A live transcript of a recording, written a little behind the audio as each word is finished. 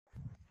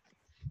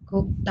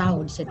ကိုတာ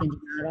ကိုဆက်တင်နေ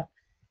တာတော့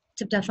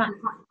chapter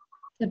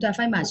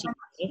 5 မှာရှိ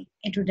တယ်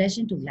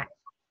introduction to life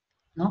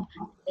နော်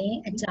အလင်း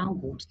အကြောင်း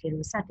ကိုဒီ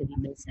လိုစတင်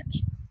ပြီးမိတ်ဆက်မ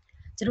ယ်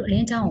ကျတို့အလ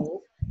င်းအကြောင်းကို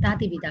တား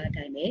သိပြီးသားအ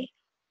တိုင်းပဲ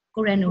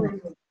ကိုရန်နို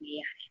ရေး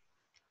ရတယ်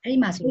အဲ့ဒီ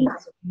မှာဆိုရင်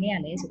နည်းရ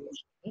လဲဆိုလို့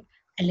ရှိရင်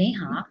အလင်း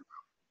ဟာ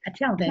အ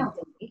ဖြောင့်တိုင်း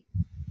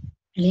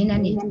အလင်းနဲ့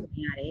နေ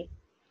ရတယ်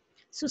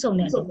စုစုံ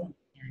တဲ့အလင်း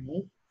ရတ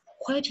ယ်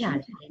ခွဲဖြာ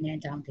တဲ့အလင်းနဲ့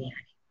အကြောင်းတင်ရ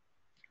တယ်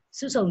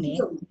စုစုံတဲ့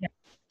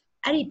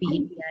အဲ့ဒီ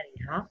behavior တွေ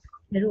ဟာ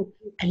တို့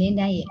အလင်း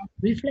တိုင်းရဲ့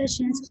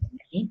reflections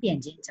အလင်းပြန်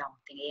ခြင်းအကြောင်း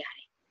တင်ခဲ့ရတ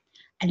ယ်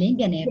အလင်း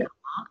ပြန်တဲ့အခါ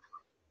မှာ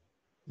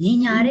ညင်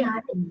ညာတဲ့အ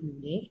မှု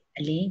တွေ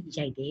အလင်း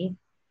ရိုက်တယ်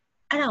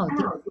အဲ့ဒါ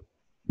ကို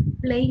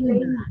plain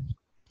လာ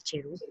တချေ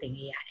လို့တင်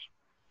ခဲ့ရတယ်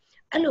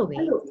အဲ့လိုပဲ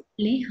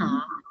လင်းဟာ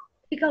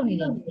ပြကောက်နေ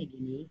တဲ့မျက်နှာပြ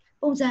င်လေး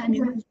ပုံစံအ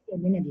မျိုးမျိုးရှိတဲ့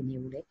မျက်နှာပြင်လေး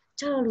ကိုလည်း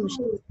ကြားလို့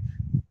ရှိရင်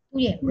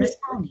သူ့ရဲ့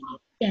response အနေနဲ့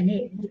ပြန်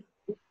တဲ့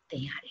တ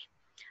င်ရတယ်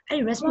အဲ့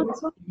ဒီ response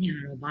နေရာ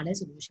တော့ဘာလဲ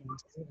ဆိုလို့ရှိရင်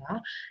ကျွန်တော်က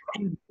အဲ့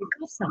ဒီ pick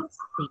up sound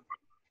တင်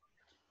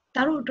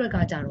တာတို့အတွက်က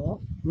ကြတော့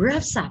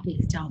ref surface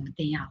အကြောင်းမ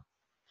တင်ရ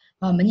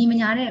ဘူးမညီမ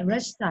ညာတဲ့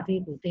ref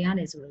surface ကိုတင်ရ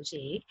တယ်ဆိုလို့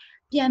ရှိရင်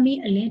ပြန်ပြီး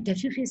အလင်း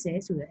diffuse ဖြစ်စေ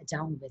ဆိုတဲ့အကြော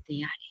င်းကိုပဲတင်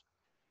ရတယ်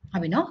ဟု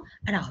တ်ပြီနော်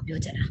အဲ့ဒါကိုပြော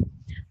ချင်တာ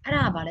အဲ့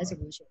ဒါကဘာလဲဆို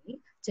လို့ရှိရင်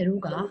ကျ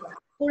တို့က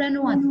ကိုရန်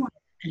တို့က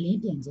အလင်း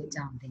ပြန်ခြင်းအ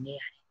ကြောင်းတင်ခဲ့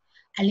ရတယ်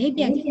အလင်း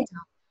ပြန်ခြင်းအ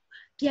ကြောင်း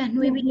ပြန်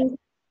နှွေးပြီး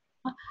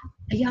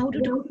အရာဝ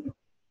တ္ထု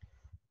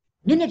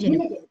မျက်နှာပြင်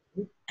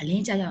အလ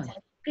င်းကြောက်ရောက်ရင်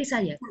ကိစ္စ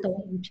ရဲ့၃ခု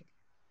ဖြစ်တယ်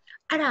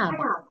အဲ့ဒါ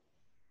က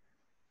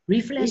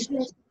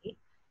reflection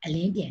အလ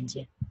င်းပြန်ခြ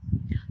င်း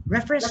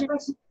reflection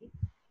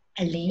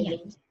အလင်းရို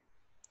က်ခြင်း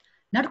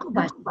နောက်တစ်ခု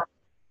ပါ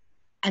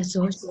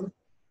absorption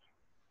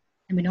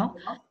အမေနော်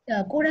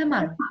ကိုရန်မှာ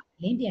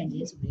လင်းပြန်ခြ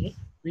င်းဆိုပြီး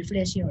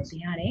reflection ကိုသ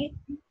င်ရတယ်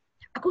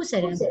အခုဆ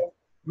က်တဲ့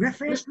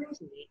reflection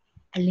ဆိုပြီး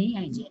အလင်း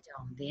ရိုက်ခြင်းအကြော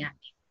င်းသင်ရ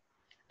တယ်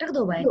တက္က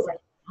သိုလ်ပိုင်း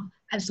နော်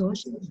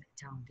absorption အ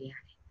ကြောင်းသင်ရ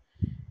တယ်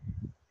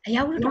အ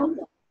ရာဝတ္ထု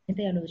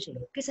တဲ့ရလို့ရှိရ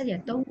င်ကိစ္စကြီး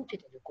၃ခုဖြစ်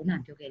တယ်လို့ခုန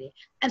ပြောခဲ့တယ်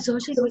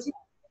absorption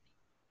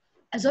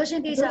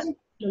ကိစ္စ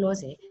လို့လို့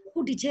ဆိုခု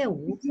ဒီချက်ကို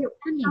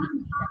အမြင်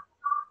နေတာ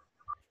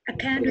အ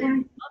ခန်းတွင်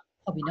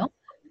ဟုတ်ပြီနော်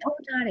ထု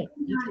တ်ထားတယ်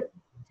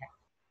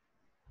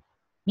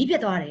မိပြ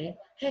တ်သွားတယ်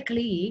ဟဲ့က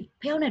လေး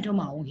ဖျောင်းနဲ့ထုံး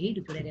မအောင်ဟေး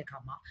လို့ပြောတဲ့အခါ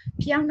မှာ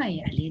ဖျောင်းနိုင်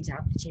ရဲ့အလင်းကြော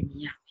င့်အချင်းမြ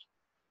င်ရမယ်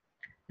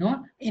နော်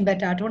အင်ဗာ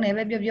တာထုံးတယ်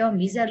ပဲပြော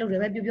မီးစက်လုပ်တ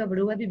ယ်ပဲပြောဘယ်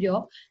လိုပဲပြော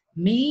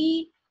မီး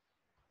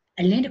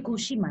အလင်းတစ်ခု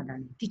ရှိမှသာ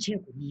ဒီချက်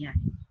ကိုမြင်ရတယ်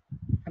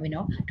ဟုတ်ပြီ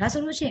နော်ဒါ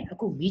ဆိုလို့ရှိရင်အ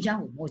ခုမီးချော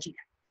င်းကိုမောကြည့်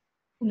လိုက်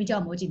ခုမီးချော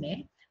င်းမောကြည့်မယ်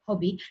ဟုတ်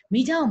ပြီ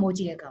မီးချောင်းကိုမော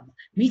ကြည့်တဲ့အခါမှာ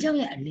မီးချောင်း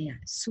ရဲ့အလင်းက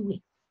ဆူးတ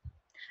ယ်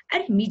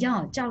အဲ့ဒီမီးချောင်း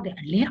ကိုကြောက်တဲ့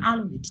အလင်းအ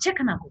လုံးတစ်ချက်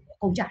ခဏကိုအ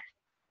ကုန်ကြတယ်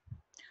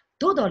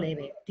သို့တော်လည်း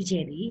ပဲဒီချ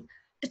က်ဒီ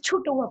တ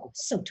ချို့တစ်ဝက်ကို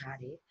စုပ်ထား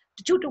တယ်တ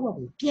ချို့တစ်ဝက်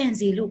ကိုပြန်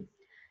စီလို့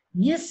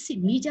မျက်စိ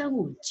မီးချောင်း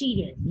ကိုကြည့်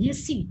တယ်မျက်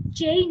စိ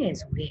ကျိန်းတယ်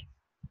ဆိုတဲ့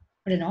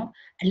ဟုတ်တယ်နော်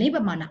အလင်းပ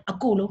မာဏအ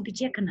ကိုလုံးတစ်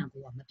ချက်ခဏ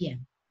ကိုမပြန်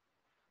ဘူး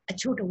အ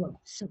ချို့တစ်ဝက်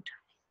ကိုစုပ်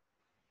ထားတယ်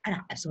အဲ့ဒါ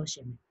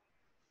absorption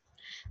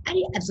အဲ့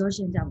ဒီ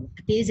absorption ကြောင့်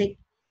အသေးစိတ်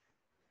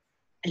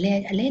အ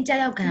လင်း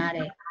ကြောက်ခံရ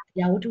တဲ့အ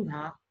ရာဝတ္ထု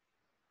ဟာ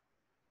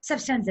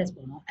substances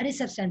ပေါ့နော်အဲ့ဒီ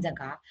substances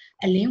က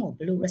အလင်းကိုဘ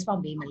ယ်လို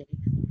response ပေးမလဲ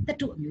သတ္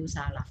တုအမျိုးအ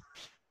စားလား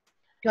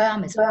ပြောရ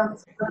မယ်ဆို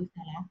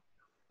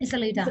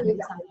insulator အမျိုး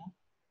အစားလား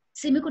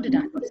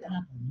semiconductor အမျိုးအစား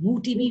လားမူ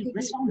တည်ပြီး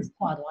response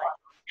ခွာသွားတယ်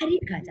အဲ့ဒီ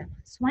အခါကျ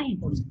swine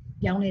impulse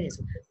ပြောင်းလဲတယ်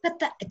ဆိုသ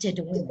က်အကျက်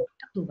တုံးကို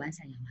တက္ကသိုလ်ပိုင်း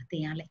ဆိုင်ရာမှာသ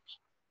င်ရလိုက်တယ်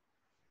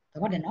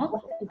ဟုတ်တယ်နော်ဟု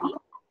တ်ပြီ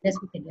let's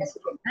begin ဒါ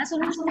ဆို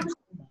လို့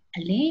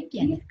အလင်းပြ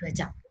န်တဲ့အတွက်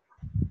ကြောင့်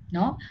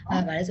နော်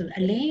ဗါလဲဆို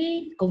အလင်း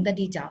ဂုဏ်သတ္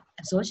တိကြောင့်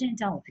absorption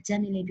ကြောင့်အကျ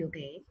ဉ်းလေးပြော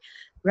ခဲ့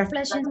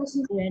reflection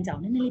ကိုရန်ကြော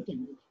င့်နည်းနည်းလေးပြန်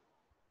လို့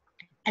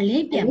အလ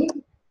င်းပြန်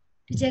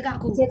ဒီချက်ကအ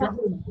ခု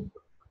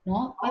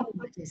နော်ဘယ်ပုံ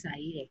မှာကျေစာ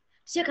ရေးတယ်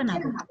ရှက်ခဏ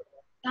က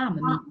တာမ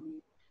မြင်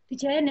ဒီ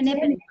ချက်ရဲ့နည်းနည်း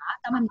ပဲ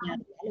တာမမြင်ရ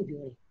တယ်လို့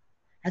ပြောတယ်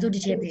ဒါဆိုဒီ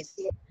ချက်ပဲ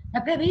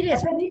ဖက်ပြီးတယ်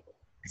ဆို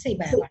အစိတ်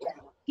ပိုင်းပါ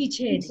ဒီချ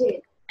က်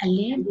အလ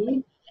င်း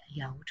အ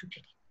ရာဝတ္ထုဖြ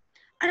စ်တယ်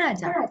အဲ့ဒါ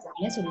ကြောင့်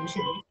လဲဆိုလို့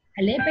ရှိရင်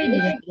အလင်းပိတ်နေ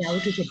တဲ့အရာဝ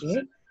တ္ထုဖြစ်တယ်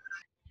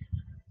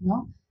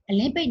နော်အ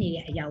လင်းပိတ်နေ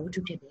တဲ့အရာဝတ္ထု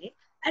ဖြစ်တယ်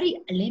အဲ့ဒီ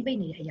အလင်းပိတ်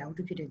နေတဲ့အရာဝတ္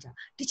ထုဖြစ်တဲ့ကြောင့်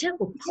ဒီချက်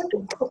ကို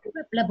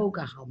black book က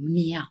ဟာမမြ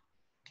င်ရ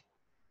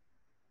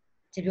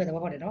ချပြော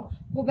တော့ဟုတ်တယ်နော်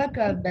ဟိုဘက်က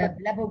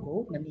black book ကို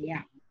မမြင်ရ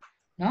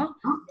နော်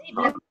ဒီ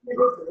black book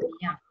ကို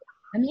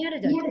မမြင်ရ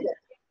တဲ့ကြောင့်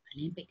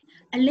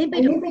အလင်းပိ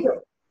တ်တော့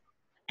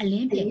အလ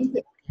င်းပိတ်ဖြ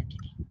စ်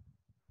တယ်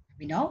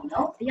ပြီနော်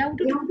အရာဝတ္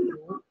ထုကို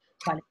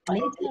ဘာလဲအလ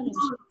င်းကြောင့်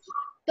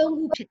သုံး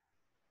ခုဖြစ်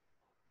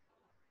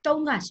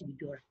သုံးကရှိပြီး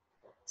ပြောတာ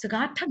စ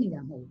ကားထပ်နေ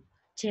တာမဟုတ်ဘူး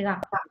ခြေက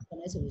ဘာ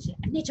လဲဆိုလို့ရှိရင်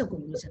အနှစ်ချုပ်ကို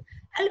လို့ဆို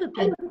အဲ့လိုပြ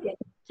န်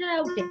ကြော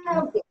က်တယ်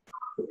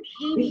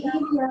ခီးပြီး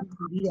တော့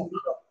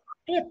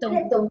အဲ့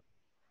တုံး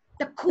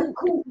တစ်ခု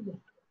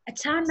အ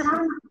ခြားနှစ်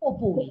ခု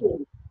ပို့နေ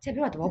ခြေ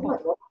ပြောတော့ပေါ့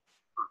ဟု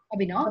တ်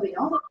ပြီနော်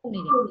ပို့နေ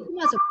တယ်ဥပ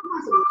မာဆို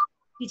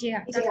ဒီခြေက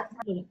ဟု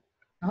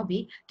တ်ပြီ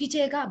ဒီ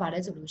ခြေကဘာလဲ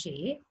ဆိုလို့ရှိ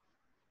ရင်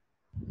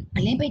အ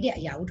လင်းပိတ်တဲ့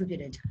အရာဝတ္ထုဖြစ်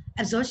တဲ့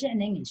absorption အ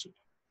နေငယ်ရှိတယ်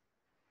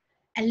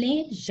အလ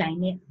င်းရိုင်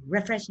တဲ့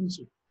reflection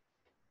ရှိတယ်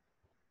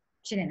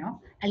ရှင်းတယ်နော်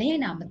အလ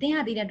င်းနာမသိရ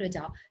သေးတဲ့အတွက်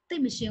ကြောင့်သိ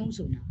မရှင်းဘူး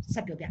ဆိုရင်ဆ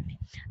က်ပြောပြမယ်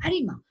အဲ့ဒီ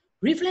မှာ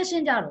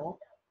reflection ကြတော့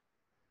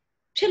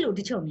ဖြစ်လို့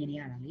တချို့မြင်နေ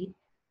ရတာလေ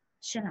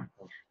ရှင်းလား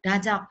ဒါ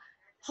ကြောင့်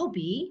ဟုတ်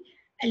ပြီ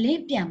အလ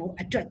င်းပြန်ဖို့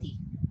အတွက်ဒီ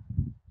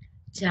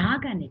ဂျား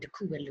ကနေတစ်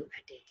ခုပဲလိုအ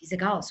ပ်တယ်ဒီစ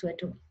ကားကိုဆွဲ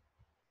ထုတ်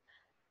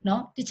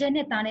နော်တစ်ချက်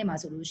နဲ့သားနဲ့မှာ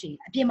ဆိုလို့ရှိရင်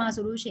အပြင်မှာ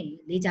ဆိုလို့ရှိရင်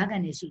လေဂျားက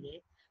နေရှိတယ်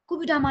ကွန်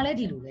ပျူတာမှာလည်း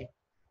ဒီလိုပဲ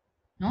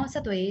နော်ဆ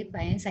က်သွယ်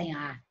ပိုင်းဆိုင်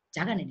ရာ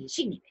ဂျားကနေ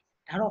ရှိနေတယ်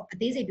ဒါတော့အ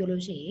သေးစိတ်ပြော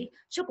လို့ရှိရင်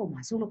ရှုပ်ပုံ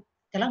မှာဆိုလို့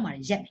ဒီလောက်မှ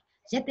ရက်မယ်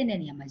ရက်တဲ့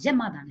နေရာမှာရက်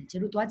မှသာနဲ့ကျ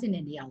တို့သွားခြင်း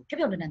တဲ့နေရာကိုဖြောက်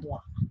ဖြောက်တန်းတန်း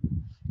သွား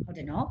ဟုတ်တ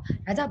ယ်နော်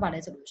ဒါကြောင့်ပါလဲ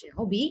ဆိုလို့ရှိရင်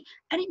ဟုတ်ပြီ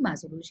အဲ့ဒီမှာ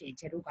ဆိုလို့ရှိရင်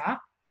ကျတို့က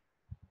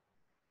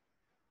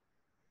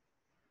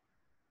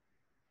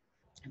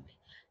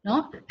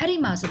နော်အဲ့ဒီ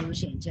မှာဆိုလို့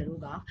ရှိရင်ကျ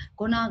တို့က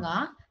ခုနက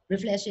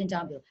reflection ကြော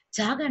င့်ပြော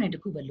ဂျားကနေတ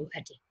ခုပဲလိုအ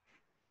ပ်တယ်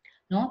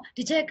နော်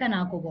ဒီချက်ကဏ္ဍ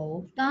ကိုပေါ်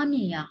ကိုတားမြ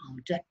င်ရအောင်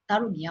အတွက်တား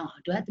လို့မြင်အောင်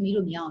အတွက်သမီး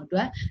တို့မြင်အောင်အတွ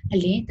က်အ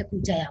လင်းတစ်ခု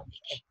ကြရအောင်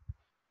လေ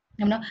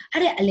နော်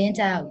အဲ့ဒီအလင်း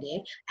ကြရအောင်လေ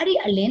အဲ့ဒီ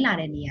အလင်းလာ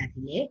တဲ့နေရာဒီ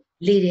လေ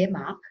လေထဲ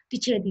မှာဒီ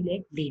ချက်ဒီလေ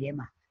လေထဲ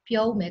မှာ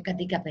ပြောဦးမယ်က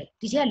တိကပဲ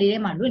ဒီချက်ကလေထဲ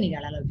မှာလွတ်နေတာ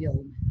လားလို့ပြော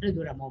ဦးမယ်အဲ့လို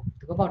ပြောတာမဟုတ်ဘူး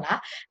တကယ်ပေါ့လား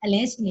အလ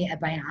င်းရှင်ရဲ့အ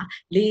ပိုင်းဟာ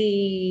လေ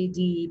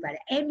ဒီပါတ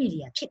ယ်အဲ့မီဒီ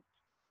ယာဖြစ်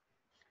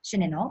ရှ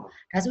င်းနေနော်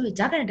ဒါဆိုရင်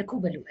ဂျာကန်တစ်ခု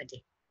ပဲလိုအပ်တ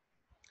ယ်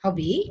ဟုတ်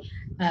ပြီ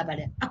ပါ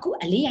တယ်အခု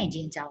အလင်းရိုင်ခြ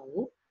င်းအကြောင်း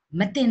ကို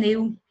မတင်သေး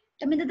ဘူး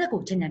တမင်သက်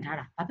ကိုချင်ချင်ထား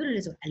တာဘာဖြစ်လို့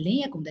လဲဆိုအလင်း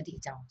ရဲ့ဂုဏ်သက်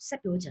အကြောင်းဆ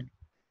က်ပြောချင်တယ်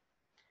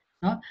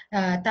နော်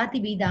တာတိ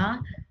ပိတာ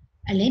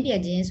အလင်းပြ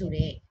ခြင်းဆို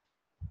တဲ့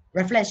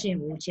reflection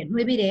ကိုချင်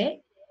နှွေးပေးတယ်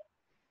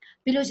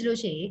ပြီးလို့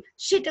ရှိရင်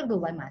ရှစ်တုပ်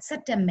တို့ဘိုင်းမှာဆ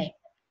က်တက်မဲ့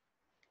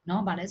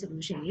နော်ဘာလဲဆို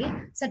လို့ရှိရင်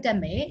ဆက်တက်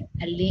မဲ့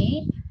အလ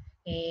င်း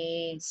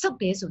စုပ်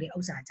တယ်ဆိုတဲ့ဥ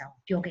စ္စာအကြောင်း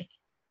ပြောခဲ့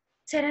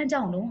ဆယ်တန်းအ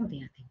ကြောင်းလုံးမသိ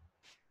ရသေး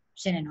ဘူး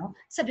ရှင်းတယ်နော်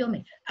ဆက်ပြောမ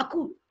ယ်အခု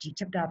ဒီ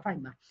chapter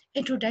 5မှာ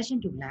introduction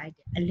to light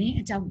အလင်း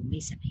အကြောင်းကို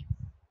မေးစမယ်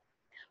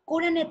ကို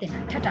ရနဲ့တင်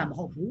ထပ်တာမ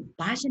ဟုတ်ဘူး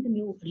ဘာရှင်းတစ်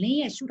မျိုးအလင်း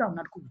ရဲ့ရှုထောင့်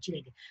နောက်တစ်ခုကိုကြည့်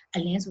လိုက်တယ်အ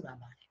လင်းဆိုတာ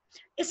ပါလေ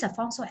it's a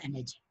form of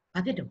energy ဘာ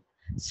ဖြစ်တော့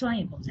စွမ်း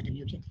အင်ပုံစံတစ်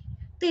မျိုးဖြစ်တယ်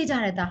သိကြ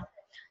ရတာ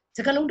စ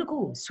ကားလုံးတစ်ခု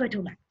ကိုဆွဲထု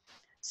တ်လိုက်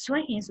စွ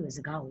မ်းအင်ဆိုတဲ့စ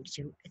ကားကိုတ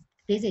ချို့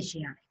အသေးစိတ်ရှ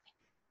င်းရမယ်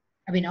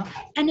ဟုတ်ပြီနော်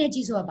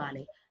energy ဆိုတာပါ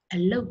လေအ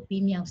လုတ်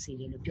ပြီးမြောက်စေ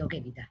တယ်လို့ပြော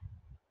ခဲ့ပြီးသား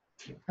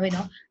ဟုတ်ပြီ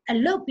နော်အ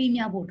လုတ်ပြီး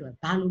မြောက်ဖို့အတွက်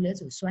ဘာလို့လဲ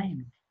ဆိုစွမ်းအင်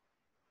လို့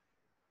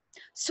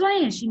စွမ်း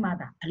အင်ရှိမှ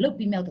သာအလုတ်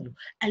ပြီးမြောက်တယ်လို့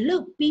အလု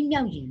တ်ပြီး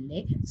မြောက်ရင်လေ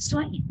စွ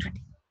မ်းအင်ထွက်တ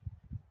ယ်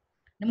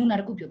နမူနာ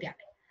တစ်ခုပြောပြတယ်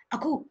အ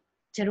ခု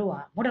ကျတို့က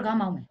မော်တော်ကား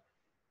မောင်းမယ်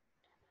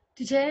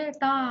ဒီကျဲ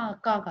တာ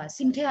ကစ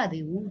င်ထရ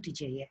သေးဘူးဒီ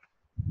ကျဲရဲ့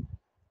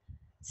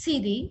စီ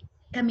ဒီ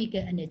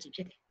chemical energy ဖြ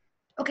စ်တယ်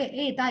okay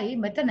အေးတာရေ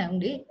မတက်နိုင်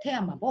ဘူးလေထည့်ရ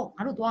မှာပေါ့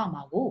ငါတို့သွားရ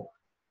မှာကို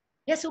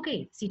yes okay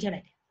စီထည့်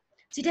လိုက်တယ်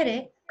စီထည့်တ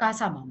ယ်ကား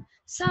စမော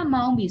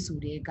င်းပြီဆို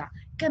တဲ့က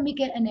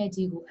chemical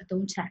energy ကိုအ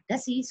သုံးချဓာ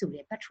တ်ဆီဆို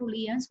တဲ့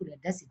petroleum ဆိုတဲ့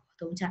ဓာတ်ဆီကိုအ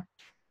သုံးချ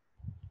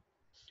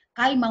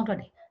ကားမောင်းထွက်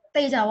တယ်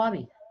တေချာသွား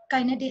ပြီ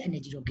kinetic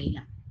energy ကိုဂိမ်း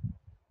လာ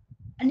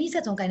အနည်းဆ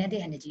က်ဆုံး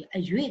kinetic energy အ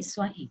ရွေ့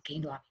စွမ်းအင်ဂိ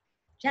မ်းသွား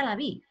ပြီရလာ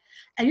ပြီ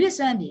အရွေ့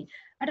စွမ်းပြီ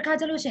တခါ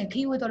ကျလို့ရှိရင်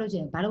ခီးဝေးသွားလို့ရှိ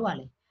ရင်ဘာလို့ ရ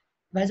လဲ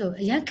ဘာလို့ဆို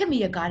အရန်ခက်မိ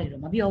တဲ့ကားတွေ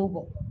တော့မပြောဘူး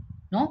ပေါ့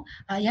နော်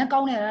အရန်ကော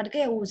င်းတဲ့တက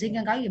ယ်ဟိုဇင်က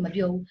န်ကားကြီးတွေမ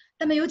ပြောဘူး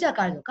တမယိုးကြ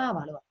ကားတွေဆိုကား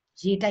ပါလို့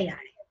ရေတိုက်ရ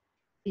တယ်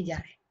သိကြ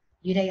တယ်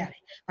ရေတိုက်ရတ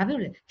ယ်ဘာဖြစ်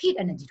လို့လဲ heat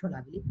energy ထွက်လာ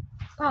ပြီ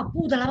ကားပူ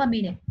သလားမ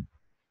မေးနဲ့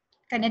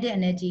kinetic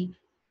energy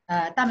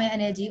တာမန်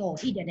energy or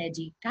heat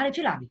energy ဒါတွေဖြ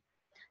စ်လာပြီ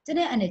ကျ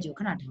တဲ့ energy ကို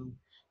ခဏထောင်း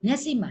မျက်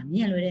စိမှာမြ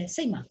င်လွယ်တဲ့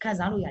စိတ်မှာခံ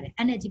စားလို့ရတဲ့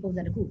energy ပုံ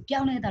စံတစ်ခုပြော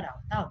င်းလဲတတ်တာ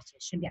ကိုတောက်တစ်ချ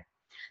က်ရှင်းပြ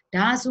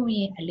ဒါဆိုရ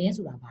င်အလင်း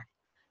ဆိုတာပါတယ်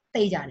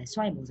သိကြတယ်စွ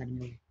မ်းအင်ပုံစံ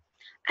မျိုး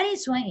အဲ့ဒီ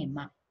စွမ်းအင်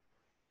မှာ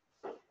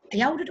အ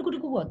ရာတစ်ခု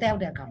ပေါ်တက်ရော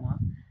က်တဲ့အခါမှာ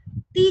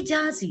တီး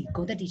ခြားစီ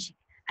ဂုဏ်သက်တည်ရှိ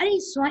အဲ့ဒီ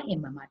စွမ်းအင်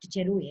မှာတက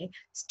ယ်လို့ရ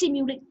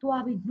stimulate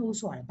သွားပြီးနှိုး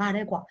ဆွတယ်ဗါ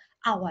တဲ့ကွာ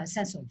our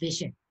sense of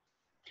vision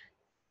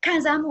ခံ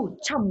စားမှု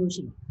6မျိုး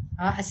ရှိ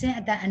အစင်း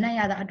အတန်အနက်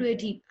ရတာအတွေ့အ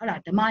ထိဟုတ်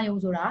လားဓမ္မယုံ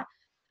ဆိုတာ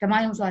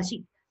ရှိ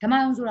ဓမ္မ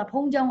ယုံဆိုတာ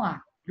ဖုံးကြောင်းက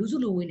လူစု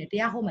လူဝေးနဲ့တ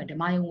ရားဟောမယ်ဓမ္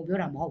မယုံကိုပြော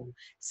တာမဟုတ်ဘူး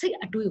စိတ်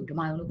အတွေးကိုဓမ္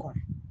မယုံလို့ခေါ်တ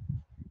ယ်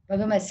ဘာ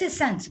ဖြစ်မဲ့စစ်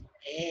ဆန့်ခ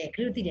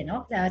ရီးသိတယ်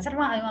နော်စထ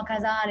မအယုံခံ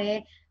စားရတယ်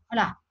ဟုတ်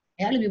လား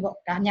အဲ့လိုမျိုးပေါ့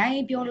ဒါအများ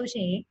ကြီးပြောလို့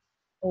ရှိရင်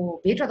ဟို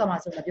ဘေးထွက်သွားမှာ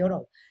ဆိုမပြော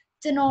တော့ဘူး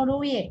ကျွန်တော်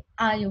တို့ရဲ့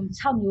အာယုံ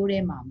6မျိုးထဲ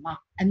မှာမှ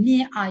အမြ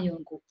င်အာယုံ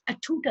ကိုအ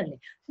ထုတက်လေ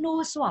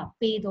နှိုးဆွ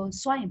ပေးသော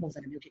စွမ်းအင်ပုံစံ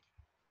မျိုးဖြစ်တယ်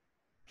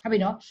ဟုတ်ပြီ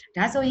နော်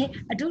ဒါဆိုရင်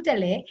အထုတက်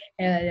လေ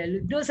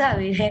တို့ဆ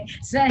ပေးတဲ့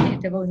စွမ်းအ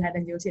င်ပုံစံတ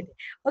စ်မျိုးဖြစ်တယ်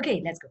okay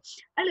let's go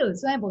အဲ့လို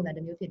စွမ်းအင်ပုံစံတ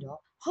စ်မျိုးဖြစ်တော့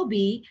ဟုတ်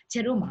ပြီခြေ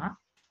တို့မှာ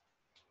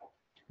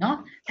နော်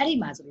အဲ့ဒီ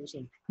မှာဆိုလို့ရှိ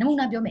ရင်နမူ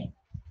နာပြောမယ်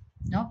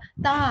နော်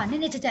တာန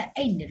ည်းနည်းချက်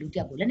အိတ်နေလူတ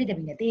ယောက်ကိုလက်နဲ့တက်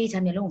ပြီးနေတေးချ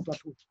မ်းမျက်လုံးကိုတွတ်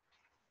ထိုး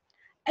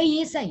အေး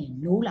ရေးဆက်ရင်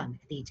နိုးလာမ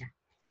ယ်အသေးချာ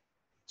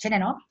ရှင်းတ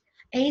ယ်နော်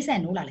အေးဆက်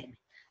နိုးလာလိမ့်မယ်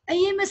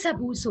အေးမဆက်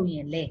ဘူးဆိုရ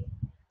င်လေ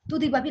သူ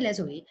ဒီဘာဖြစ်လဲ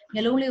ဆိုရင်မျ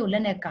က်လုံးလေးကိုလ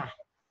က်နဲ့ကာ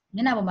မျ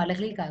က်နှာပေါ်မှာလက်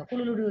ကလေးကာကို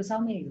လိုလိုစော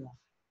င်းနေရော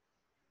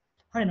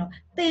ဟုတ်တယ်နော်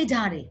တေးကြ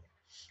တယ်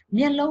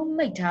မျက်လုံး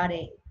မိတ်ထား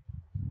တဲ့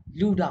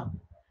လူတော်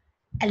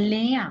အလ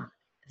င်းရ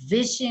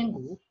vision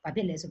ကိုဘာဖြ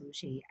စ်လဲဆိုလို့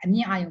ရှိရင်အမြ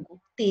င်အာရုံကို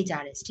တေးကြ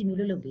တယ်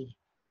stimulate လုပ်ပေးတယ်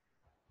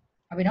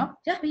ဟုတ်ပြီနော်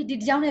ရပြီဒီ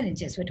ကြောင်းနဲ့လည်း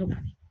ကျဆွဲထုတ်လာ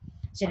ပြီ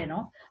ရှင်းတယ်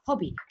နော်ဟုတ်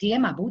ပြီဒီထဲ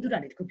မှာဘုသူတ္တ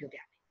လေးတစ်ခုပြောပြ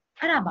မယ်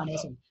အဲ့ဒါပါလဲ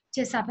ဆိုကျ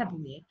က်စာဖတ်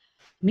ဘူးလေ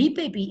မိ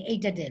ပိတ်ပြီးအိ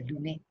တ်တက်တဲ့လူ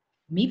နဲ့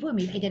မိဖွင့်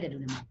ပြီးအိတ်တက်တဲ့လူ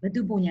နဲ့ဘယ်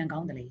သူပုံညံကော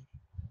င်းတယ်လဲ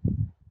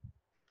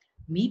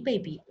မိပိ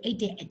တ်ပြီးအိတ်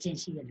တဲ့အကျင့်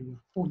ရှိတဲ့လူက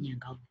ပုံညံ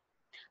ကောင်းတယ်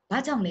ဘာ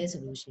ကြောင့်လဲ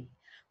ဆိုလို့ရှိရင်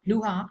လူ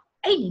ဟာ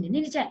အိတ်နေနေ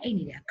နေချက်အိတ်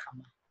နေတဲ့အခါ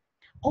မှာ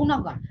အုံနော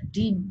က်က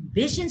ဒီ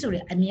vision ဆို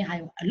တဲ့အမြင်အာ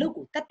ရုံအလုတ်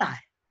ကိုတက်တာ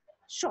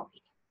short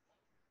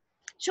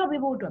short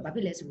ပေးဖို့အတွက်ဘာဖြ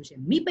စ်လဲဆိုလို့ရှိရ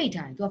င်မိပိတ်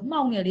ထားရင်သူက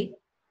မှောင်နေလေ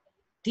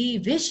ဒီ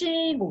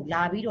vision ကို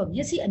လာပြီးတော့မျ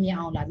က်စိအမြင်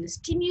အောင်လာပြီး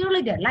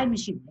stimulate တဲ့ light မ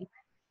ရှိဘူးလေ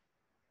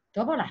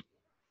တော့ပေါ့လား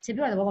ချက်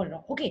ပြောရတော့ပေါ့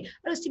တော့ okay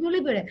အဲ့တော့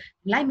stimulate ပြတဲ့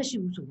light မရှိ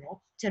ဘူးဆိုတော့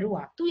ကျတို့က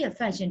သူ့ရဲ့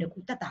function တခု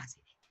တက်တာစေ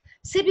တယ်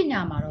စိတ်ပညာ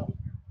မှာတော့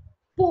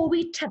ပို့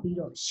ပြီးထပ်ပြီး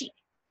တော့ရှိ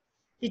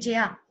ဒီချေ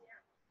က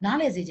နား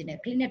လည်စေခြင်းနဲ့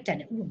clinic တက်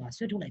နဲ့ဥပမာ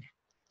ဆွဲထုတ်လိုက်တာ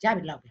ရ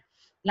ပြီလောက်ပဲ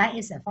light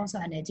is a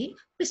function energy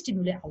which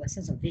stimulate our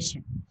sense of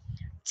vision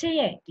ချစ်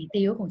ရဲ့ဒီ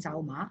တေယိုကုံစာ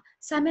အုပ်မှာ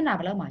စာမျက်နှာ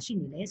ဘယ်လောက်မှရှိ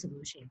နေလဲဆို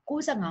လို့ရှိရင်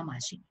65မှာ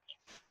ရှိနေတယ်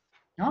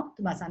နော်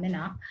ဒီမှာစာမျက်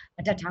နှာမ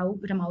တက်ထားဘူး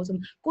ပထမဦးဆုံး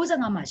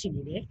65မှာရှိ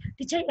နေတယ်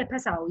ဒီချစ်ရဲ့ဖ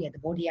တ်စာအုပ်ရဲ့သ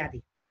ဘောတရားတွေ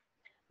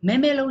မဲ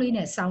မဲလုံးလေး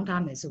နဲ့စောင်း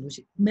ထားမယ်ဆိုလို့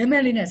ရှိရင်မဲမဲ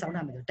လေးနဲ့စောင်း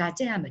ထားမယ်ဆိုဒါ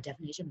ကျင့်ရမယ်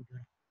definition ကိုပြော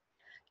တာ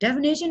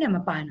definition နဲ့မ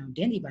ပိုင်အောင်ဒ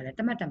င်းဒီပါလဲ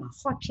တမတ်တမှာ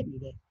hot ဖြစ်နေ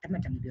တဲ့တမ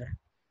တ်တမှာပြောတာ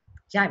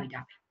ရပြီ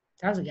ဒါပဲ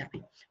ဒါဆိုရပြီ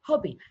ဟု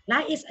တ်ပြီ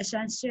light is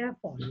essential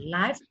for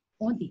life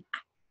on the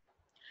earth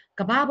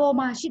ကဘာပေါ်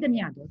မှာရှိသ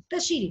မျှတော့တ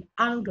က်ရှိတွေ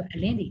အားလုံးတော့အ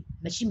လင်းတွေ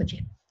မရှိမဖြ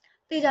စ်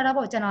သိကြတာ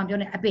ပေါ့ကျွန်တော်ပြော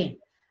နေအပ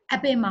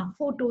င်မှာ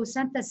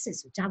photosynthesis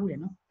ဆိုကြားဘူးတယ်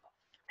နော်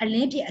အလ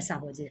င်းပြည့်အစာ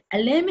ပေါ်ကြီးအ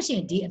လင်းမရှိရ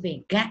င်ဒီအပင်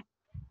ဂတ်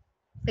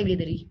သိလေ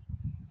တည်း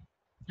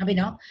ဟုတ်ပြီ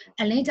နော်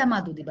အလင်းကြမှာ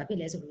သူဒီဘာဖြစ်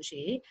လဲဆိုလို့ရှိ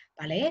ရင်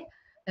ဗာလဲ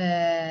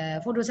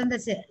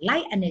photosynthesis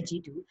light energy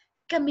to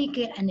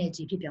chemical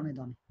energy ဖြစ်ပြောင်းနေ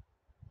သွားမယ်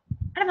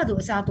အဲ့ဒါမှသူ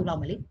အစာတူလော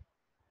က်မလေ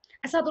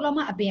အစာတူလောက်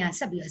မှအပင်က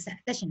ဆက်ပြီးအ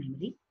သက်ရှင်နိုင်မ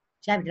လေ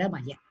ရပြီတော့မှ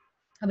ရက်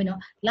ဟုတ်ပြီနော်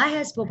light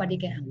has both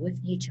particle and with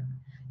nature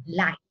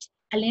light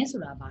အလင်း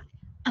ဆိုတာဗာ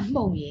အ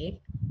မှုန်ရဲ့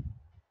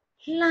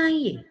လှိုင်း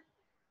ရဲ့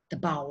တ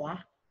ဘာဝ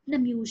နှ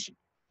စ်မျိုးရှိ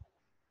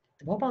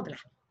သဘောပေါက်သ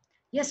လား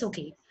yes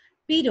okay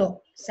ပြီးတော့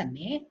ဆက်မ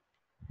ယ်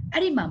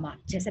အဲ့ဒီမှာမှ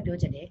ချက်ဆက်ပြော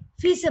ချင်တယ်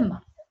physics မှာ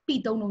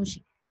ပြီးသုံးလုံးရှိ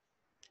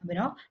ဟုတ်ပြီ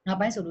နော်နောက်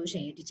ပိုင်းဆိုလို့ရှိ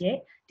ရင်ဒီချက်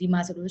ဒီမှာ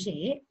ဆိုလို့ရှိ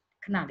ရင်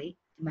ခဏလေး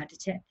ဒီမှာတ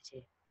စ်ချက်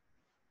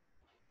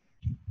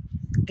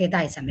ကဲ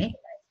တိုက်ဆက်မယ်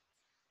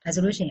ဒါ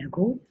ဆိုလို့ရှိရင်အ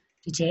ခု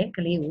ဒီချက်က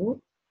လေးကို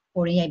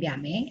ပေါ်ရင်းရိုက်ပြ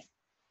မယ်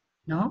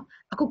နော်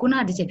အခုခုန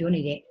ကဒီချက်ပြော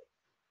နေတဲ့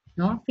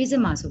နော်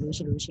physics မှာဆိုလို့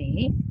ရှိရ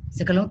င်စ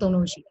ကလုံးသုံး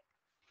လုံးရှိတယ်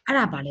အဲ့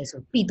ဒါပါလဲဆို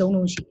ပြီးသုံး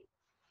လုံးရှိတယ်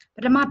ပ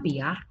ထမပြီး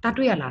ကတား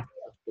တွေ့ရလား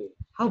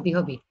ဟုတ်ပြီ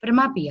ပထ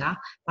မပြီးက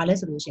ဘာလဲ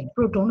ဆိုလို့ရှိရင်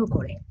proton လို့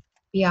ခေါ်တယ်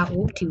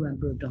PROT1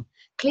 proton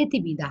ကလေးသိ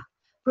ပြီးသား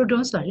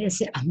proton ဆိုတာလျှက်စ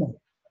စ်အမှုန်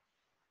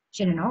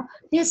ရှင်းတယ်နော်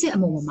လျှက်စစ်အ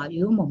မှုန်မှာ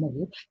ရိုးမဟုတ်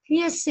ဘူး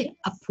လျှက်စစ်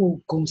အဖို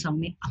ဂုံဆောင်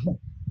တဲ့အမှုန်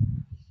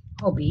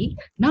ဟုတ်ပြီ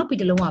နောက်ပြီး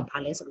တစ်လုံးကဘာ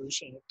လဲဆိုလို့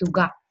ရှိရင်သူက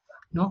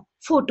နော်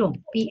photon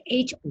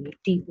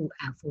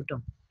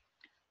PHOTON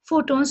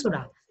photon ဆို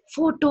တာ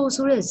photo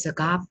ဆိုတဲ့စ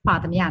ကားပါ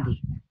သမျှဒီ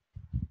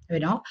ဟု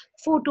တ်နော်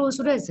photo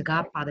ဆိုတဲ့စ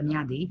ကားပါသမျှ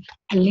ဒီ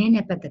အလင်း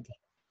နဲ့ပတ်သက်တယ်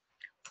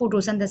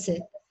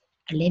photosynthesis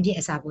အလင်းပြည့်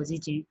အစာပေါ်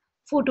စီးခြင်း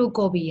photocopy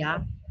ဟုတ်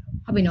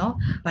ပြီနော်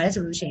ဗါလဲ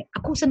ဆိုလို့ရှိရင်အ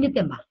ခုစနစ်တ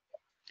က်မှာ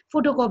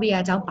photocopy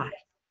အကြောင်းပါတ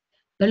ယ်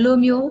ဘယ်လို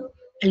မျိုး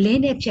အလ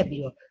င်းနဲ့ဖြတ်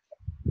ပြီးတော့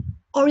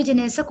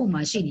original စက္ကူ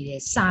မှာရှိနေ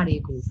တဲ့စာတွေ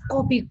ကို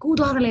copy ကူး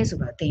သွားတယ်လဲဆို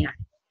တာသင်ရတယ်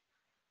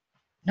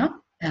နော်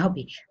ဟုတ်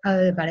ပြီ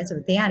ဗါလဲဆို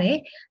တော့သင်ရတယ်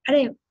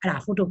အဲ့ဒါ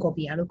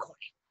photocopy လို့ခေါ်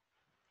တယ်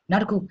နော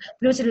က်တစ်ခုဘယ်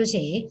လိုဆိုလို့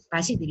ရှိရင်ဗာ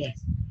ရှိသေးလဲ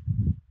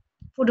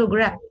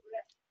photograph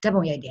ဓာတ်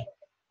ပုံရိုက်တယ်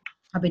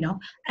ဟုတ်ပြီနော်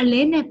အလ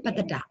င်းနဲ့ပတ်သ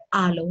က်တာ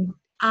အား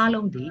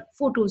လုံးဒီ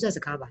photo ဆက်စ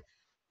ကားပါ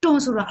ton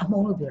ဆိုတာအမှု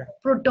န်လို့ပြောတာ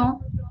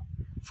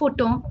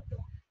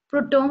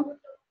proton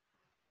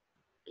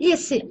လျှ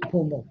က်စစ်အ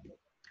ဖို့မဟုတ်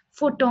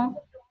photon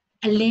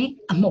အလင်း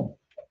အမှုန်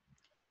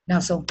နော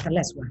က်ဆုံး the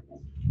last one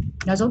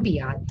နောက်ဆုံးပြ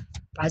ရ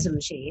ဘာဆို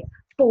လို့ရှိရင်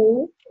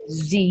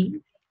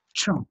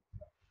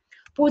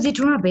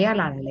positron ကဘယ်ရ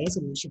လာတယ်လဲ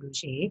ဆိုလို့ရှိ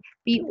ရင်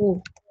PO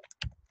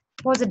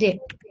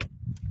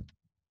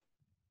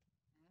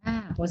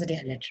positive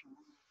electron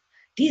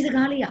ဒီစ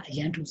ကားလေးကအရ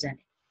န်ထူးဆန်း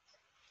တယ်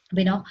ဘ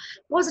ယ်နော်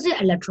positive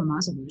electron မှာ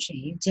ဆိုလို့ရှိ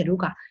ရင်ကျတို့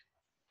က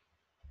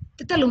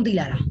တက်လုံးသိ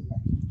လာတာ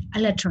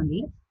electron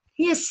ကြီး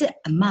လျှက်စစ်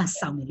အမ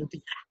ဆောင်တယ်လို့သိ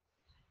လာတာ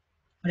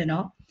ဟုတ်တယ်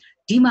နော်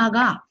ဒီမှာက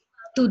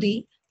သူဒီ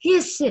လျှ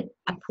က်စစ်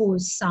အဖို့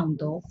ဆောင်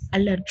တော့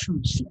electron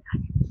ရှိတာ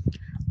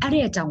အဲ့ဒီ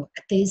အကြောင်း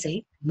အသေးစိတ်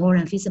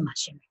modern physics မှာ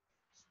ရှင်း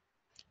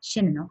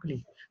တယ်နော်က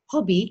လေးဟု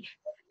တ်ပြီ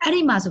အဲ့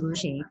ဒီမှာဆိုလို့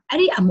ရှိရင်အဲ့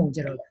ဒီအမုံကျ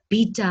တော့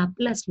beta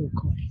plus လို့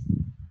ခေါ်တယ်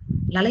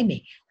လာလိုက်မ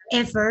ယ်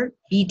alpha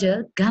beta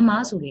gamma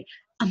ဆိုတဲ့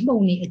အမှု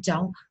န်တွေအကြော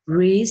င်း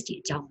rays တွေ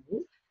အကြောင်းကို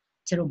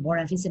ကျတော့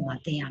modern physics မှာ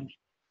သင်ရမယ်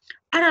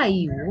အဲ့ဒါ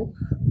ကြီးကို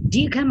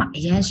ဒီအခန်းမှာ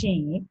အရန်ရှင်း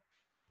ရင်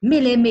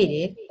မေ့တ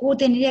ယ်ကို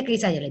တင်နေတဲ့ကိ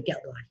စ္စရလည်းပျော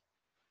က်သွားတယ်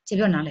ကျေ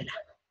ပြောနားလည်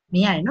လားမြ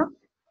င်ရတယ်နော်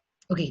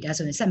okay ဒါ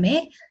ဆိုရင်ဆက်မယ်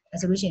ဒါ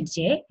ဆိုလို့ရှိရင်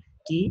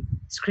ဒီ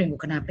screen ကို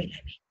ခဏပိတ်လို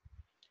က်မယ်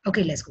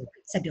okay let's go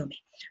ဆက်ပြောမ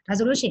ယ်ဒါ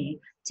ဆိုလို့ရှိရင်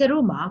ကျ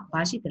တို့မှာ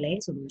ဘာရှိတယ်လဲ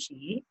ဆိုလို့ရှိ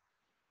ရင်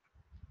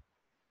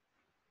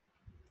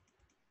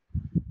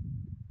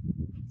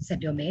ဆက်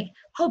ပြောမယ်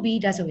ဟုတ်ပြီ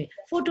ဒါဆိုရင်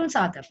photon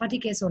ဆိုတာ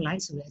particle ဆို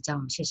light ဆိုတဲ့အကြော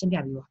င်းရှင်းပြ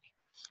ပြီးပါမယ်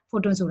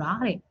photon ဆိုတာ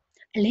တဲ့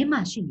အလင်း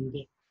မှာရှိနေ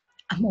တဲ့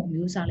အမှုန်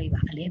မျိုးစားလေးပါ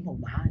အလင်းမှု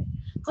န်ပါတဲ့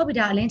ဟုတ်ပြီ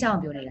ဒါအလင်းကြောင်း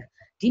ပြောနေတာ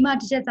ဒီမှာ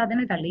teacher စာသင်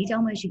လိုက်တာ၄ကြော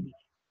င်းပဲရှိသေးတ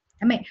ယ်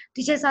ဒါပေမဲ့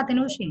teacher စာသင်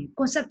လို့ရှိရင်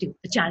concept တွေကို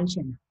အကြိုက်ရှ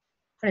င်းတာ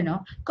ဟုတ်တယ်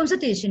နော်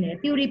concept တွေရှင်းတယ်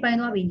theory ပိုင်း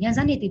သွားပြီဉာဏ်စ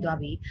နစ်သိသွား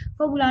ပြီ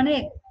formula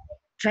နဲ့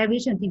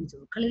derivation သိပြီ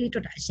ဆိုခလေးလေးတွ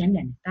တ်တာအရမ်းတ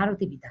ယ်ဒါတော့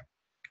သိပြီသား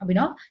ဟုတ်ပြီ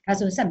နော်ဒါ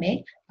ဆိုဆက်မယ်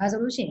ဒါဆို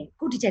လို့ရှိရင်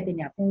ခုတစ်ချက်တင်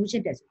ညာဖွံ့ဖြိုးချ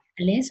က်တက်ဆို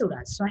အလင်းဆိုတာ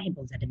စွမ်းအင်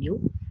ပုံစံတစ်မျိုး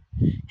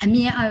အမြ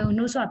င်အာရုံ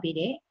နှိုးဆွပေး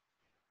တဲ့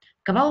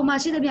ကမ္ဘာပေါ်မှာ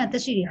ရှိသမျှသ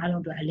က်ရှိတွေအား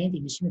လုံးအတွက်အလင်းဒီ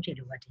မရှိမဖြစ်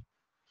လိုအပ်တယ်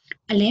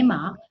အလင်းမှာ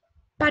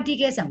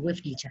particles and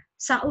wave nature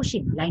စာအုပ်ရှ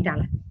င်လိုင်းတာ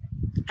လိုက်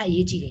အ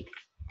ရေးကြီးတယ်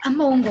အ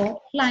မုံကို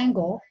လှိုင်း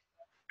ကို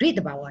drip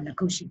တဘာဝနှစ်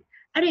ခုရှိ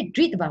အဲ့ဒီ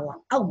drip တဘာဝ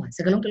အောက်မှာစ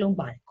ကလုံးတစ်လုံး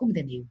ပါတယ်ခုမ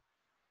သိနေဘူး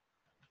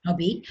ဟုတ်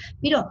ပြီ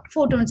ပြီးတော့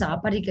photon စာ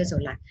particles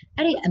ဆိုလိုက်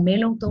အဲ့ဒီအမဲ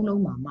လုံး၃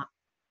လုံးမှာမှ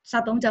စာ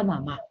၃ကြောင်းမှာ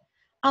မှ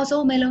အောက်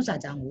ဆုံးအမဲလုံးစာ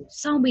ကြောင်းကို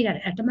စောင်းပေးရတ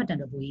ယ်အတမတ်တန်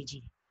တော့ပိုရေး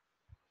ကြီး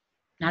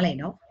နားလည်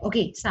နော်โอเค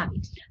စပြီ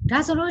ဒါ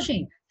ဆိုလို့ရှိရ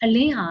င်အလ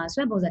င်းဟာစွ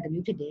မ်းပုံစံတစ်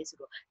မျိုးဖြစ်တယ်ဆို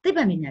တော့သိပ္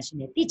ပံပညာရှင်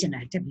တွေသိကျင်တာ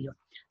တက်ပြီးတော့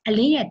အလ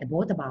င်းရဲ့သ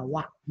ဘောတဘာဝ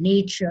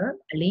nature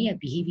အလင်းရဲ့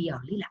behavior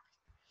ကိုလေ့လာ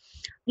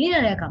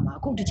တဲ့အခါမှာ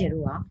အခုတစ်ချက်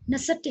တော့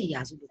21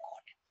ရာစုလို့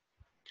ခေါ်တယ်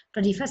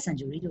 21st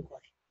century လို့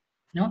ခေါ်တယ်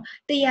နော်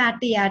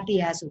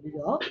100ဆိုပြီး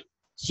တော့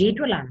ရေး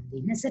ထွက်လာတ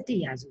ယ်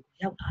21ရာစုကို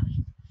ရောက်လာပြီ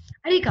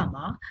အဲ့ဒီက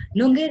မှာ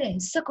လွန်ခဲ့တဲ့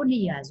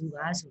19ရာစုက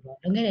ဆိုတော့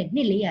လွန်ခဲ့တဲ့နှ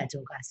စ်400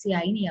ကျော်ကဆရာ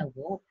ကြီး2ယောက်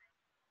ကို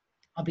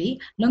ဟုတ်ပြီ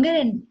လွန်ခဲ့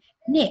တဲ့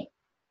နှစ်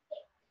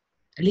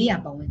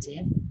400ပတ်ဝန်းကျ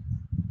င်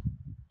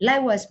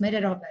light was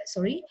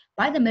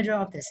by the middle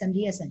of the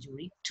 20th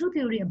century two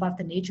theory about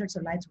the nature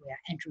of light were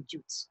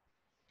introduced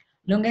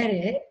လွန်ခဲ့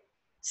တဲ့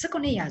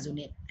19ရာစု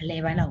နဲ့အလ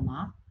ယ်ပိုင်းလောက်မှာ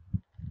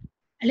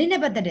အလင်း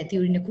နဲ့ပတ်သက်တဲ့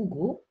theory နှစ်ခု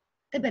ကို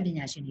သိပ္ပံပ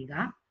ညာရှင်တွေက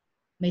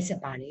မိတ်ဆ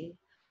က်ပါတယ်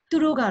သူ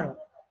တို့ကတော့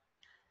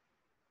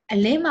အ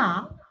လင်းမှာ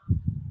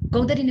ဂု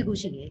ဏ်သတ္တိနှစ်ခု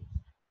ရှိတယ်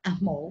အ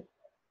မှုံ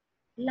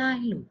လို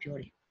င်းလို့ပြော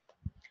တယ်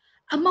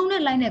အမှုံ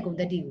နဲ့လိုင်းတဲ့ဂုဏ်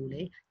သတ္တိကို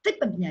လေသိပ္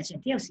ပံပညာရှင်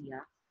တယောက်စီက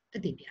သ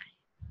က်သေပြတယ်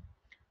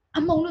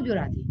အမှုံလို့ပြော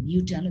တာဒီနျူ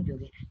တန်လို့ပြော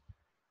ခဲ့တယ်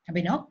ဟုတ်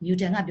ပြီနော်နျူ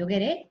တန်ကပြော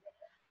ခဲ့တယ်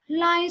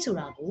လိုင်းဆို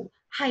တာကို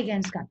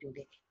Huygens ကပြော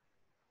ခဲ့တယ်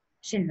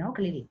ရှင်းနော်က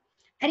လေးလေး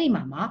အဲ့ဒီ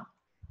မှာ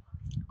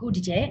အခု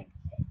ဒီကျက်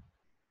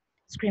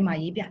screen မှာ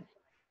ရေးပြတယ်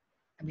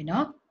ဟုတ်ပြီ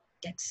နော်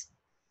text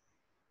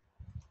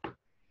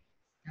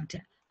နောက်ထ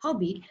ပ်ဟုတ်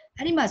ပြီ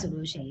အဲ့ဒီမှာဆို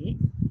လို့ရှိရင်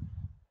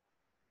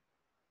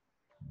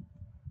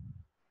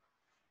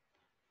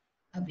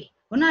ဟုတ်ပြီ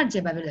ခုနကကြ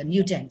ည့်ပါပြလို့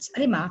mutants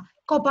အဲ့ဒီမှာ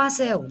copper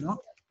cell ကိုနော်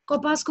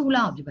copper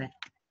scula ကိုပြပါ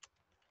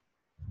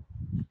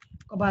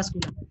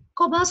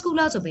copper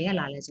scula ဆိုဘယ်ရ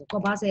လာလဲဆို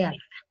copper cell ရ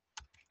လာတာ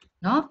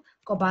နော်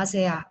copper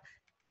cell ရလာ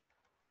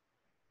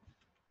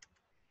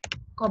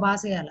copper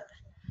cell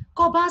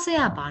က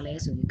ဘာလဲ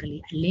ဆိုရင်က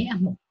လေးအလင်းအ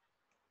မှုံ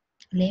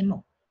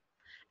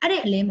အဲ့ဒီ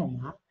အလင်းမုံက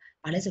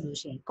ဘာလဲဆိုလို့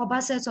ရှိရင်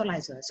copper cell ဆိုလို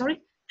က်ဆို sorry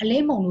အလ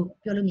င်းမုံလို့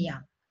ပြောလို့မရ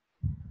ဘူး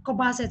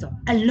copper cell ဆို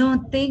အလွန်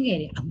သေးငယ်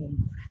တဲ့အမှုံ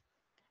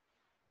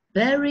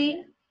very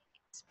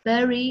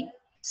very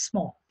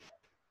small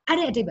အဲ့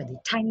ဒီအတိတ်ပဲဒီ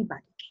tiny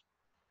particle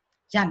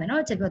ရမယ်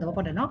နော်ချက်ပြောတော့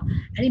ပေါ့တယ်နော်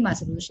အဲ့ဒီမှာ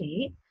ဆိုလို့ရှိရ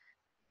င်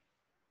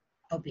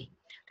ဟုတ်ပြီ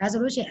ဒါဆို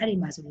လို့ရှိရင်အဲ့ဒီ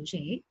မှာဆိုလို့ရှိ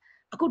ရင်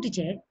အခုတစ်ချ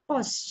က်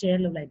pause share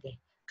လုပ်လိုက်တယ်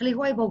ကလေး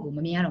white board ကိုမ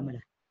မြင်ရတော့မ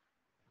လား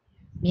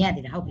မြင်ရ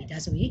သေးတာဟုတ်ပြီဒါ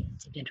ဆိုရင်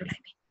ပြန်ထွက်လို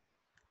က်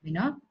ပြီ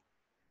နော်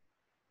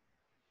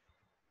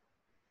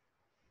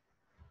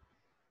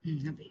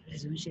ဟုတ်ပြီ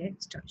resume share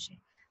stop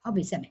share ဟုတ်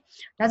ပြီဆက်မယ်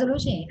ဒါဆို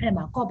လို့ရှိရင်အဲ့ဒီ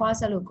မှာ copper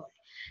cell လို့ခေါ်တ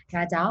ယ်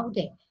ဒါကြောင့်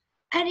တဲ့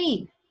အဲ့ဒီ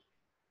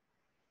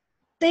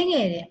သိင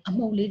ယ်တဲ့အ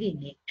မှုံလေးတွေ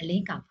နဲ့အလ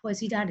င်းကဖွဲ့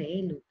စည်းထားတ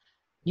ယ်လို့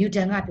နျူတ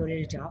န်ကပြော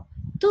တဲ့ကြောင့်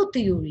သူ့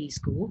theories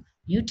ကို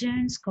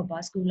Newton's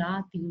corpuscular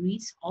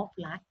theories of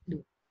light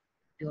လို့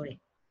ပြောတယ်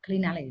ခ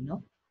လေးနားလိုက်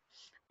နော်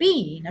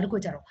ပြီးရင်နောက်တစ်ခု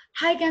ကျတော့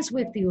Huygens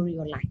wave theory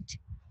of light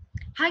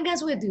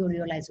Huygens wave theory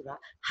of light ဆိုတာ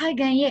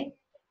Huygens ရဲ့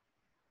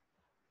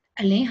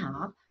အလင်းဟာ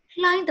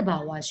လှိုင်းတဘာ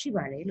ဝရှိ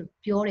ပါတယ်လို့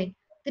ပြောတဲ့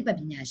သိပ္ပံ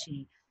ပညာရှ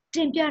င်တ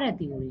င်ပြတဲ့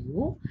theory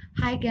ကို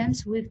Huygens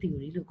wave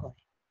theory လို့ခေါ်တ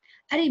ယ်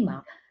အဲ့ဒီမှာ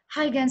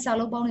Huygens စာ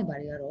လုံးပေါင်းနေပါ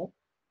တယ်ကတော့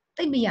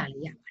သိမရ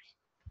လေးရပါတယ်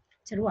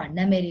ကျတို့က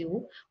နာမည်တွေ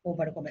ကို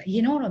ဘာလို့ခေါ်မလဲအရ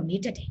င်တော့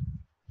မေးတတ်တယ်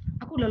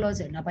အခုလောလော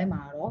ဆယ်နောက်ပိုင်း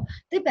မှာတော့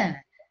သိပ္ပံ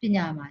ပ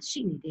ညာမှာရှိ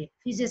နေတဲ့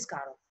physics က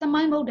တော့သ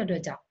မိုင်းမဟုတ်တဲ့အတွ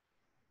က်ကြောင့်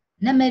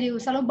နာမည်တွေ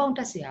ကိုစာလုံးပေါင်းတ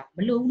က်เสียမ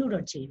လိုဘူးလို့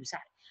တော့ခြေယူ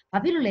စားတယ်ဘာ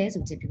ဖြစ်လို့လဲ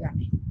ဆိုကြည့်ပြပါမ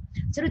ယ်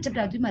ကျတို့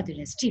chapter 2မှာတွေ့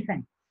တယ်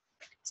Stephen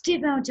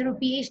ကိုကျတို့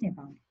pH နဲ့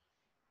ပေါင်းတယ်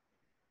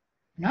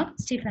နော်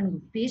Stephen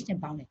ကို pH နဲ့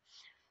ပေါင်းတယ်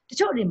တ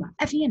ချို့အရင်မှာ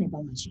Fe နဲ့ပေါ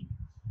င်းလို့ရှိတ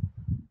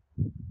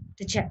ယ်တ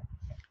စ်ချ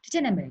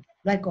က်နာမည်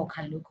right ကို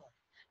ခိုင်လို့ခေါ်တ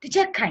ယ်တစ်ချ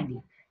က်ခိုင်တ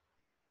ယ်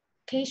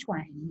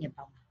KHYN နဲ့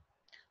ပေါင်းတာ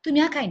သူ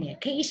များခိုင်တယ်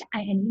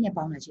KHIN နဲ့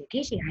ပေါင်းတာရှိတ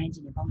ယ် KHIN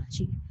နဲ့ပေါင်းတာ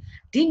ရှိတယ်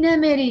ဒီနာ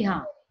မည်တွေဟာ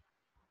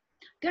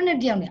တယောက်နဲ့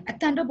တယောက်နဲ့အ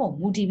တန်တော့ပုံ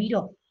မူတည်ပြီး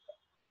တော့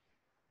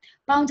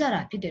ပေါင်းကြ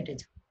တာဖြစ်တဲ့အတွက်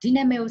ဒီ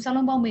နာမည်ကိုစာ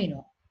လုံးပေါင်းမေး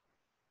တော့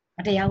မ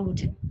တရားဘူးလို့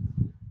ထင်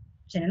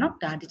ရှင်းတယ်နော်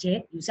ဒါတစ်ချက်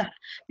ယူဆတာ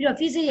ပြီးတော့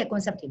physics ရဲ့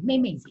concept တွေမှိ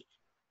မ့်မှိန်စီ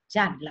ရ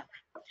တယ်လား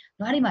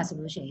နော်အဲ့ဒီမှာဆို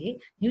လို့ရှိရင်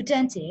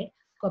Newton ရဲ့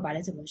ကိုပါ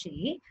လဲဆိုလို့ရှိ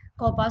ရင်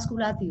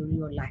corpuscular theory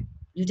of light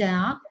Newton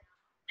က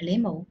အလ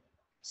င်းမုံ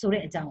ဆို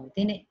တဲ့အကြောင်းကိုသ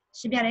င်နဲ့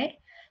ရှင်းပြတယ်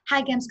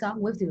Huygens က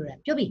wave theory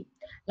ပြောပြီ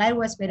light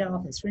was made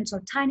of a string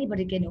of tiny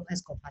particles known as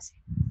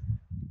corpuscles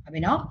ဟုတ်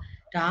ပြီနော်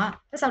ဒါ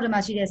သက်ဆောင်တွေမှာ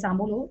ရှိတဲ့စာ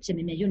မို့လို့ရှင်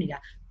မြင်မြင်ရွတ်နေတာ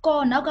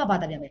နောက်ကဘာ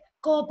သာပြန်မယ်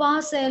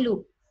corpuscle လို့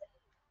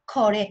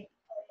ခေါ်တဲ့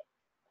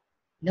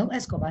known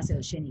as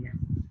corpuscle ရှင်းနေတာ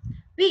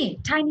ပြီးရင်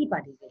tiny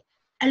particle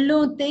အလွ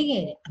န်သေးင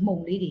ယ်တဲ့အမှု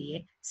န်လေးတွေ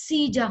ရဲ့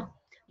စီးကြောင်း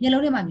မျက်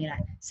လုံးထဲမှာမြင်လို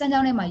က်စမ်းကြော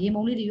င်းထဲမှာရေ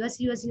မုံလေးတွေရွက်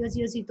စီ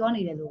သွား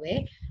နေတယ်လို့ပဲ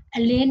အ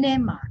လင်းထဲ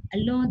မှာအ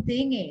လွန်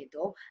သေးငယ်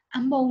တော့အ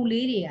မုံ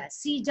လေးတွေက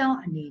စီးကြောင်း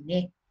အနေ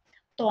နဲ့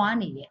သွား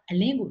နေတယ်အ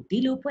လင်းကိုဒီ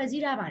လိုဖွဲ့စ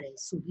ည်းထားပါတယ်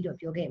ဆိုပြီးတော့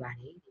ပြောခဲ့ပါ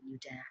တယ်ဒီနျူ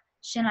တန်က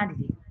ရှင်းလား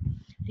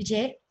ဒီချ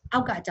က်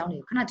အောက်ကအကြောင်းတွေ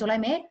ကိုခဏကြော်လို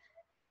က်မယ်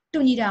တူ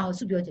ညီတာကို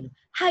စုပြောချင်လို့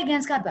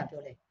Huygens က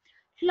ပြောလဲ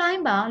လှို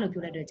င်းပါလို့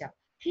ပြောတဲ့အတွက်ကြောင့်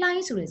လှို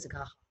င်းဆိုတဲ့စ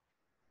ကား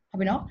ဟုတ်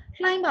ပြီနော်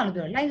လှိုင်းပါလို့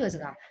ပြောတယ်လှိုင်းဆိုတဲ့စ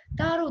ကား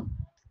ဒါတို့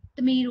သ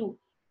မီးတို့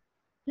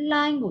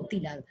လှိုင်းကိုတိ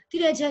လာတိ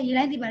တဲ့ချက်ရေ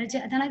လိုင်းတိပါတဲ့ချ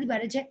က်အထမ်းလိုင်းတိပါ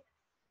တဲ့ချက်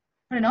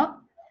ဟုတ်တယ်နော်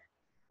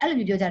အဲ့လို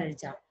မျိုးပြောကြတဲ့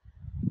ကြောင့်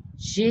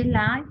ရေ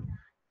လိုင်း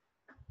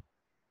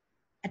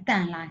အတ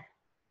န်လိုင်း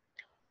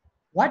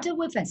water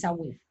wave and sound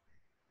wave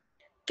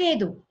ကဲ့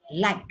သို့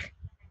like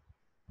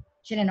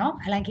ရှင်းတယ်နော်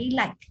I like it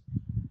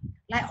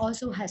like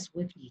also has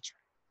wave nature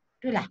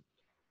တွေ့လား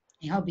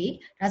ဟုတ်ပြီ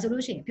ဒါဆို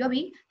လို့ရှိရင်ပြော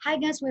ပြီး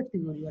Huygens wave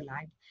theory ရော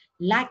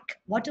like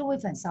water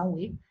wave and sound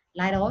wave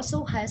light also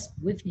has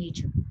wave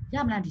nature ရ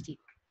မလားဒီ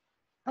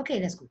Okay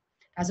let's go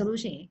ဒါဆိုလို့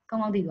ရှိရင်ကော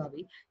င်းကောင်းသိသွား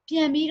ပြီပြ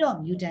န်ပြီးတော့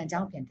Newton အကြော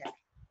င်းပြန်တက်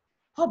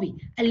ဟုတ်ပြီ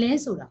အလ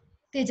င်းဆိုတာ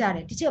သိကြတ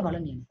ယ်ဒီချက်ဘာ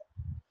လို့မြင်လဲ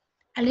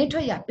အလင်းထွ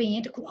က်ရပင်ရ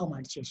င်တစ်ခုအောက်မှာ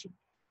တစ်ချက်ရှိ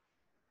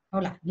ဟု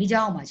တ်လားမိเจ้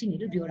าအောက်မှာရှိနေ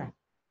လို့ပြောတာ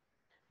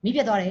မိပြ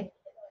တ်သွားတယ်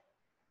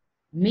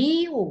မိ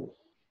ကို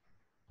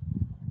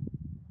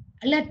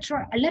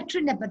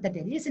electric နဲ့ပတ်သက်တ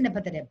ယ် listen နဲ့ပ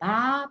တ်သက်တယ်ဘာ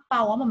ပါ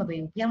ဝါမှမပေး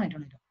ဘူးပြောင်းနေထု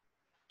တ်လိုက်တော့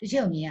ဒီချ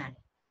က်ကိုမြင်ရတယ်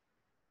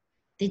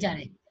သိကြတ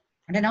ယ်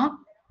ဟုတ်တယ်နော်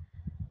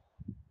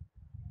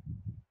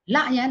လ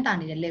အရန်တာ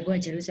နေတယ်လေကွ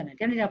န်းဂျေရုဆလမ်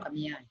တနေ့တော့ကမြ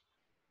င်ရတယ်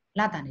လ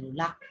တာနေလို့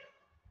လ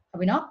ဟုတ်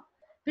ပြီနော်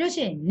ပြီးလို့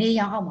ရှိရင်နေ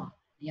ရောင်အောက်မှာ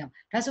နေရောင်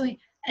ဒါဆိုရင်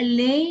အ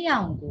လင်းရော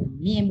င်ကို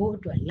မြင်ဖို့အ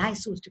တွက် light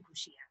source တစ်ခု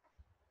ရှိရ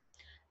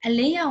အလ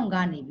င်းရောင်က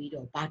နေပြီး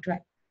တော့ဘာထွ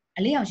က်အ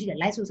လင်းရောင်ရှိတဲ့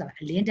light source ဆိုတာ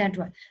အလင်းတန်း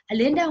ထွက်အ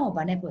လင်းတန်းကို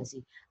ဘာနဲ့ဖွဲ့စ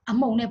ည်းအ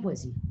မှုန်နဲ့ဖွဲ့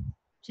စည်း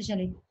ရှင်း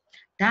လေး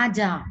ဒါ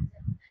ကြောင့်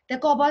the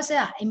corpuscle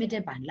are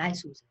emitted by light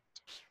source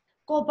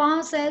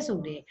corpuscle ဆို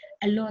တဲ့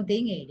အလွန်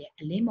သေးငယ်တဲ့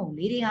အလင်းမုန်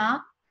လေးတွေဟာ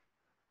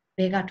ဘ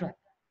ယ်ကထွက်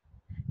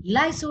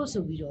light source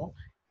ဆိုပြီးတော့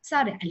စ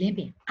တဲ့အလင်းပ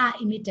င် are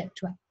emitted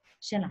ထွက်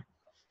ရှင်းလား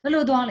ဘယ်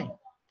လိုသွားလဲ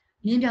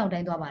မြင်းပြောင်တို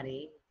င်းသွားပါတ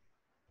ယ်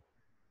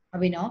ဟု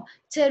တ်ပြီနော်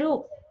ကျဲတို့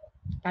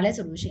ဒါလဲ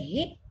ဆိုလို့ရှိရ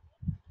င်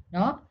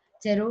နော်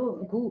ကျဲတို့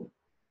အခု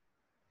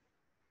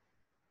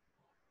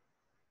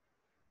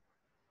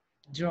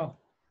draw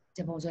ကျ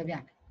ပုံဆွဲပြမ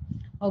ယ်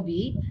ဟုတ်ပြီ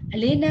အ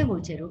လေးနှန်းကို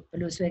ကျဲတို့ဘယ်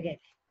လိုဆွဲခဲ့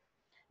လဲ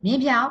မြ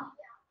င်းပြောင်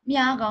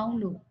မြားကောင်း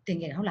လို့သင်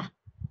ခဲ့တယ်ဟုတ်လား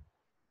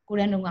ကို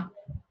ရန်တုံးက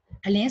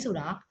အလင်းဆို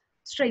တာ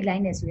straight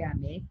line နဲ့ဆွဲရ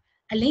မယ်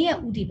အလင်းရဲ့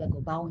ဥတီဘက်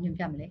ကိုဘာကိုညွှန်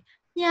ပြမလဲ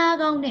မြား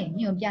ကောင်းနဲ့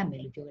ညွှန်ပြမယ်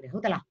လို့ပြောခဲ့တယ်ဟု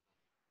တ်သလား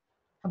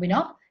ဟုတ်ပြီ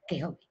နော်ကဲ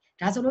ဟုတ်ပြီ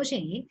ဒါဆိုလို့ရှိ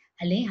ရင်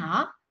အလင်းဟာ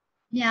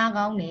မြား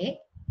ကောင်းနဲ့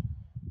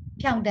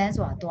ဖြောင့်တန်း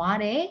စွာသွား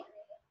တယ်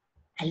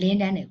အလင်း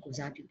တန်းနဲ့ကို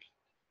စားပြုတယ်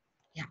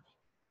ရ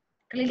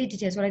ကလေးလေးတ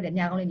စ်ချက်ဆွဲလိုက်တယ်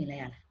မြားကောင်းလေးမြင်လို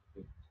က်ရလား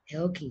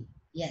okay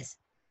yes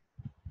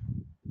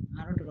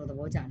အားတော့တော်တော်သ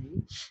ဘောကျနေပြီ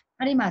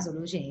အဲ့ဒီမှာဆို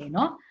လို့ရှိရင်เน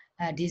าะ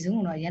ဒီ zoom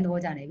ကတော့ရန်သဘော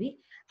ကျနေပြီ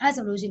အဲ့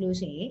ဆိုလို့ရှိ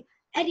ရင်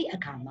အဲ့ဒီအ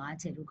ခါမှာ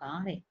ခြေလူက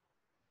တဲ့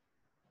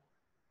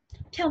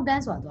ဖြောင့်တ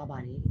န်းစွာသွားပါ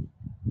တယ်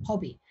ဟုတ်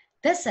ပြီ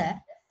that's a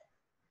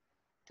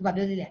သူဘာ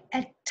ပြောသေးလဲ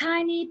a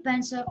tiny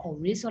pencil or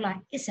razor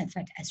line is in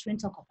fact a string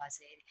of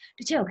corpuscle တ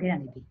စ်ချက်ကိုခဲတာ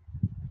နေပြီ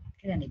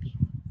ခဲတာနေပြီ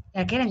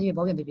ခဲတာနေပြီ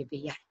ဘောပြန်ပြ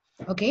ရ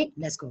okay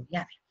let's go ရ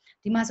ပြီ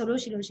ဒီမှာဆိုလို့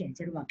ရှိရင်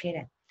ခြေလူကခဲတ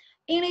ယ်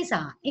အင်္ဂလိ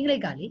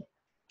ပ်ကလေ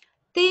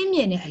သေးမြ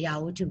င်တဲ့အရာ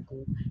ဝတ္ထု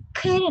ကို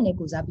ခဲတဲ့နဲ့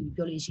ကိုစားပြီး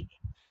ပြောလို့ရှိတ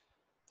ယ်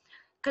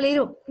ကလေး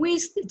တို့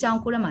quiz အကြောင်း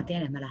ကိုလည်းမသိရ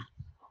တယ်မလား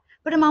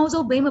ပထမ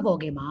ဆုံးဘေးမပေါ်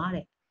ခင်မှာ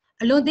တဲ့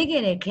အလွန်သိ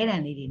ခဲ့တဲ့ခဲတံ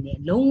လေးတွေနဲ့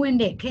လုံးဝင်း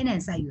တဲ့ခဲတံ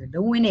စိုက်ရွယ်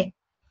လုံးဝင်းတဲ့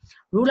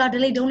ရူလာဒ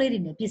လိတ်တုံးလေးတွေ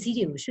နဲ့ပစ္စည်း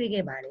တွေကိုရွှေ့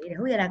ခဲ့ပါတယ်တဲ့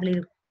ဟုတ်ရတာကလေး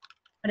တို့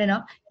ဟုတ်တယ်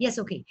နော် yes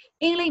okay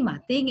အင်္ဂလိပ်မှာ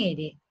သေးငယ်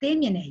တဲ့သေး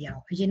မြင်တဲ့အရာ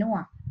ကိုအရင်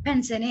တော့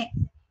pencil နဲ့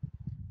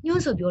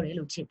ညှိုးဆိုပြောတယ်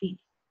လို့ချက်ပြီး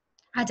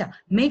အားကြောင့်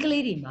မိန်းက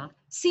လေးတွေမှာ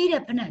စီး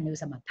တဲ့ဖဏမျိုး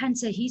စားမှာ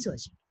pencil he ဆို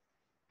ရှိ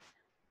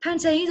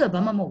pencil he ဆို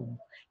ဘာမှမဟုတ်ဘူး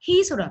he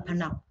ဆိုတာဖ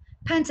ဏ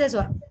pencil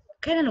ဆိုတာ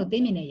ခဲတယ်လို့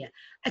သေးမြင်တဲ့အရာ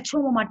အချုံ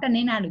ပေါ်မှာတက်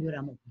နေတာလို့ပြော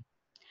တာမဟုတ်ဘူး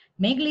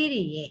မိန်းကလေး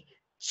တွေရဲ့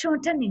ချွန်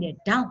တက်နေတဲ့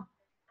ဒေါင်း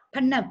ဖ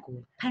ဏကို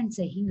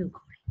pencil he လို့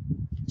ခေါ်တယ်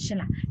ရှင်း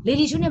လား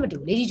lady shoe နဲ့မတူ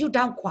ဘူး lady shoe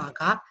ဒေါင်းခွာ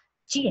က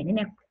ကြီးတယ်နည်း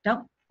နည်းဒေါ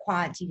င်းခွာ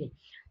ကြီးတယ်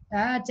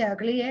ကြက်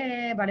ကလေးရဲ့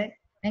ဗါလဲ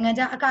နိုင်ငံ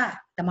ခြားအက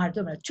ဓမ္မတွေ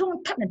ပြောမှာချွန်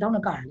ထက်နဲ့ဒေါင်း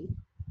နဲ့ကတာလေ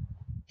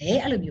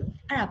အဲ့လိုမျိုး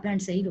အဲ့ဒါ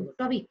pencil he လို့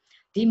တော်ပြီ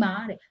ဒီမှာ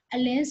တဲ့အ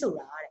လင်းဆို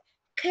တာတဲ့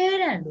ခဲ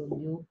တံလို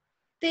မျိုး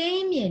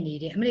သေးမြင်နေ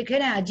တယ်အမေခဲ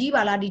တံအကြီး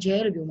ပါလားဒီကျဲ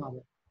လို့ပြောမှာ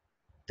ပေါ့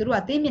သူတို့က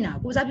သေးမြင်တာ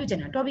ကိုစားပြုတ်ကျ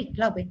င်တာတော်ပြီ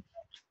လောက်ပဲ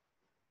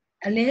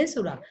အလင်း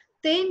ဆိုတာ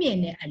သေးမြင်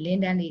တဲ့အလ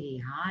င်းတန်းလေးတွေ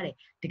ဟာတဲ့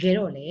တကယ်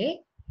တော့လေ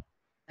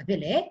ဘာဖြ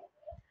စ်လဲ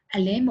အ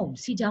လင်းမုံ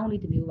စီချောင်း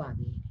လေးတစ်မျိုးပါ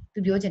ပဲသူ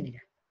ပြောချင်နေ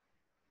တာ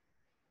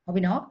ဟုတ်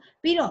ပြီနော်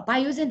ပြီးတော့ by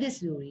using this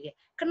theory တဲ့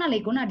ခဏ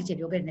လေးခုနဒီချက်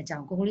ပြောခဲ့တဲ့အကြော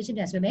င်း conclusion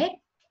ပြန်ဆွဲမယ်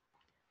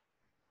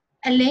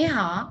အလင်း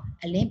ဟာ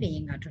အလင်းပင်ရ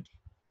င်ကထွက်တယ်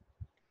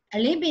အ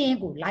လင်းပင်ရင်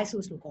ကို light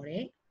source လို့ခေါ်တ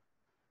ယ်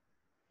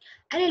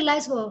အဲ့ဒီ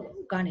light source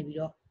ကနေပြီး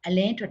တော့အလ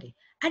င်းထွက်တယ်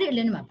အဲ့ဒီအလ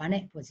င်းမှာဘာ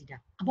နဲ့ဖွဲ့စည်းတာ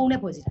အပုံနဲ့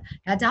ဖွဲ့စည်း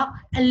တာဒါကြောင့်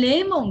အလ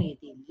င်းမုံနေ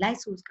သည် light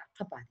source က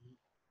ထွက်ပါသည်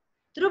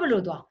သူတို့ဘယ်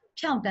လိုသွား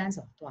ဖြောင့်တန်း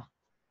ဆိုသွား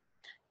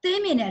သေး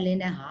မြင်တဲ့အလင်း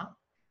တန်းဟာ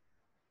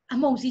အ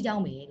မုံစီးကြော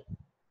င်းပဲတဲ့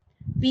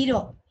ပြီး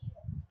တော့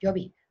ပြော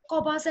ပြီး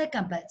corpuscle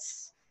compass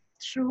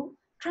through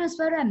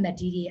transparent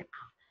material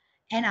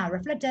and are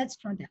reflected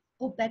from the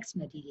opaque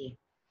material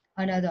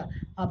another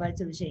ဘာ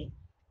ဆိုလို့ရှိရင်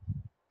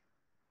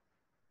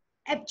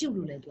active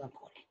လို့လည်းသူက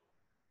ခေါ်တယ်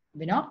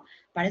ဘယ်နော်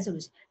ဘာလဲဆို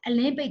လို့အလ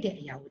င်းပိတ်တဲ့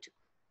အရာဝတ္ထု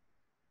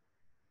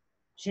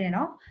ရှင်း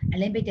နော်အ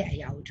လင်းပိတ်တဲ့အ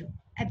ရာဝတ္ထု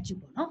active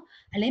ပေါ့နော်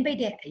အလင်းပိတ်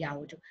တဲ့အရာဝ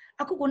တ္ထု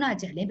အခုခုနက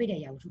ချက်အလင်းပိတ်တဲ့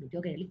အရာဝတ္ထုလို့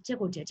ပြောခဲ့တယ်လေချက်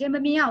ကိုချက်မ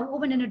မြင်ရဘူး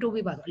open နဲ့တိုး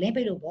ပေးပါဆိုအလင်း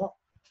ပိတ်လို့ပေါ့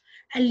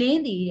အလ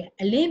င်းဒီ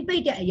အလင်းပိ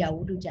တ်တဲ့အရာဝ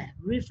တ္ထုကြ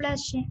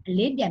reflection အလ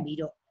င်းပြန်ပြီး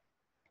တော့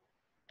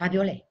ဘာ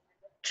ပြောလဲ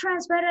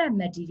transparent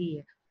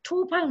material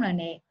ထိုးဖောက်နိုင်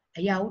တဲ့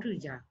အရာဝတ္ထု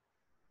ကြ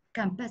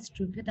compass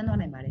to ဖြစ်တဲ့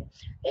နိုင်ပါတယ်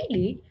အေး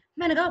လေ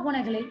မှန်တကားခေါ်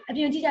နိုင်ကလေးအ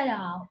ပြင်ကြည့်ကြရ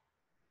အောင်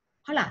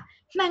ဟုတ်လား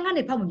မှန်က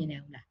နေဖောက်မမြင်နို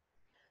င်ဘူးလား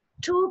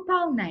ထိုး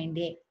ဖောက်နိုင်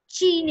တဲ့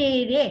ချီနေ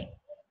တဲ့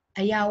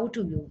အရာဝတ္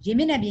ထုမျိုးရေ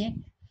မျက်နှာပြင်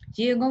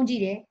ရေငုံကြ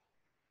ည့်တယ်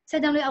ဆ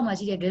က်ကြောင်းလေးအောက်မှာ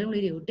ရှိတဲ့ဂဲလုံး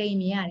လေးတွေကိုတိမ်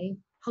မြင်ရတယ်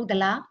ဟုတ်သ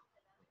လား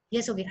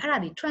yes okay အဲ့ဒါ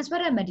ဒီ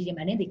transparent material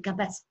မှာနေ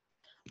compass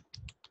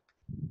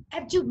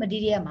active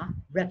material မှာ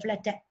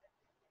reflected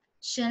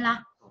ရှင်းလား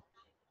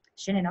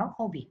ရှင်းနေနော်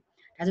ဟုတ်ပြီ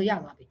ဒါဆိုရ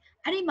ပါပြီ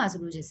အဲ့ဒီမှာဆို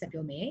လို့ရှိရင်ဆက်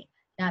ပြောမယ်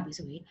ရပြီ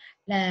ဆိုရင်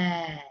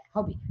ဟု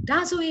တ်ပြီဒါ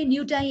ဆိုရင်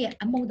Newton ရဲ့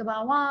အမုံတဘာ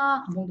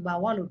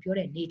ဝလို့ပြော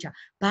တဲ့ nature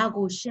ဘာ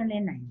ကိုရှင်းလ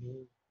င်းနိုင်လဲ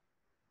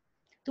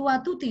သူက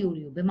သူ့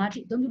theory ကိုဘယ်မှာ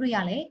အသုံးပြုလို့ရ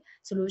လဲ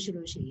ဆိုလို့ရှိ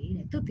ရ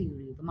င်သူ့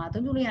theory ကိုဘယ်မှာအ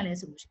သုံးပြုလို့ရလဲ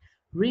ဆိုလို့ရှိရင်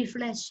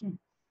reflection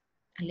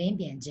အလင်း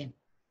ပြန်ခြင်း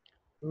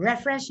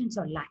refraction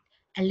of light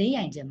အလင်း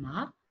ရိုင်ခြင်းမှာ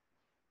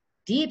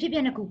ဒီအဖြစ်အပျ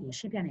က်နှစ်ခုကို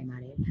ရှင်းပြနိုင်ပါ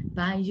တယ်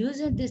by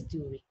using this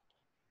theory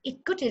it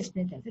could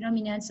explain the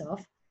phenomena of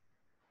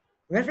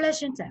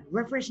reflection and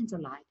refraction of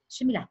light ရှ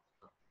င်းပြီလား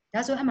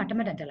ဒါဆိုအမှတမ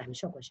တ်တန်တက်လာပြီ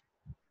short question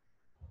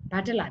ဘာ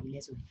တက်လာပြီ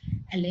လဲဆိုရင်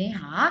အလင်း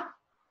ဟာ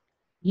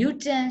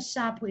Newton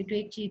ရှာဖွေ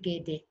တွေ့ကြည့်ခဲ့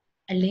တဲ့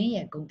အလင်း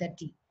ရဲ့ဂုဏ်သတ္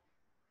တိ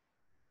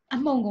အ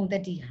မှုန်ဂုဏ်သ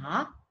တ္တိဟာ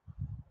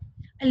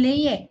အလ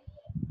င်းရဲ့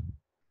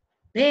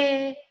ဘယ်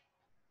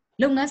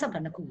လုပ်ငန်းဆောင်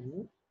တာတစ်ခုကို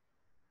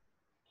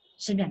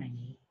ရှင်းပြနိုင်တ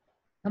ယ်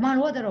။ဗမာ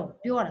လိုကတော့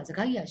ပြောရတာစ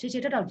ကားကြီးကရှေ့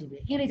ရှေ့တက်တောက်ကြည့်ပဲ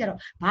အင်္ဂလိပ်ကျတော့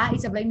ဘာ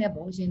explain မဲ့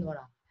ပေါ့ရှင်းသွား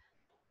တာ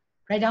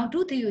write down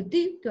two theory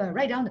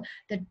write down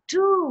the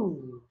two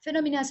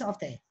phenomena of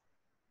the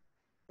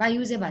by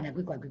using ဘာနဲ့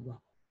ကွက်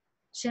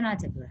ရှင်းလာ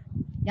ချက်ပြော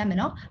ရမယ်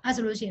နော်အဲ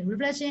ဆိုလို့ရှိရင်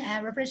reflection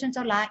and refraction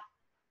of light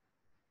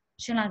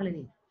ရှင်းလာကလေး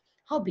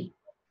ဟုတ်ပြီ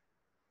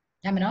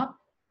ရမယ်နော်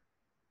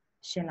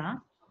ရှင်းလား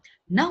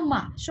နောက်မှ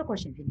short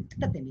question ဖြစ်နေ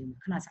တက်တယ်မျိုး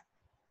ခဏဆ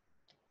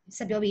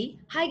က်ပြောပြီး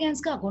Huygens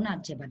ကခုနက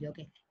ချက်ပါပြော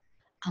ခဲ့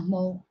အ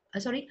မုံ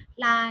sorry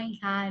လှိုင်း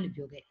လို့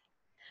ပြောခဲ့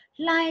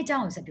လှိုင်းအကြော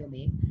င်းကိုဆက်ပြောမ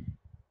ယ်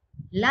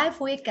life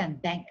wave can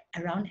bang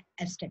around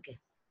obstacle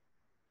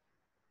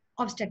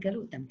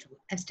လို့တမ်းထူ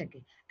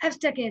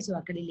obstacle ဆို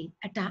တာကလေးလေး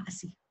အတားအ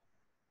ဆီး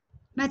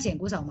မှတ်ချင်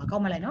ကိုဆောင်မှာကော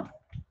က်မလိုက်နော်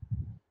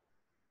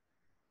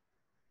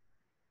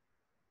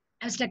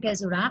obstacle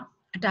ဆိုတာ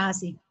အတားအ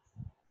ဆီး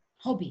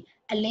ဟုတ်ပြီ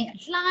အလင်း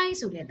လှိုင်း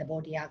ဆိုတဲ့သဘော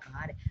တရားက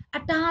တဲ့အ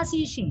တားအ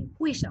ဆီးရှင်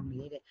ကိုရှောင်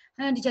နေတဲ့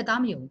ဒီချက်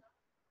သားမယုံ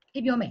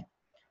အေးပြောမယ်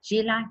ရေ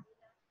လိုင်း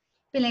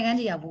ပင်လယ်ကမ်း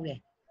ခြေရောက်ဘူးလေ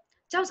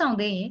ကြောက်ဆောင်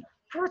သိရင်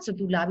cross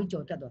တူလာပြီး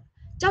ကြော်တက်တော့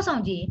ကြောက်ဆော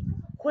င်ကြီး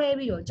ခွဲ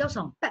ပြီးတော့ကြောက်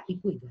ဆောင်ပတ်ပြီး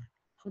ကိုသွား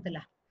ဟုတ်သ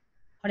လား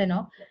ဟုတ်တယ်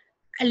နော်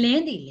အလ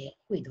င်းတွေလည်း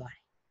ကိုသွားတ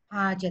ယ်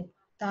အာချက်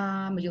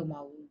သားမယုံပါ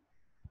ဘူး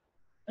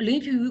အလ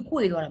င်းဖြူ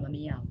ကိုသွားတာမမြ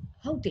င်ရဘူး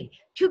ဟုတ်တယ်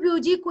ဖြူ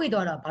ကြီးကို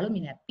သွားတော့ဘာလို့မြ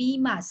င်လဲပြီး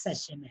မှဆက်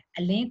ရှင်းမယ်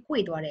အလင်းကို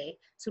သွားတယ်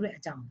ဆိုတဲ့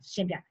အကြောင်းရှ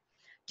င်းပြ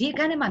ဒီအခ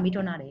န်းထဲမှာမီး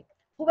ထွန်းထားတယ်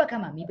ဟိုဘက်ခ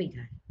န်းမှာမီးပိတ်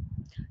ထားတယ်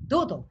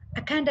သို့တော့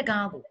အခန်းတ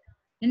ကားကို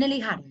နည်းနည်း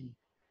လေးဟာတယ်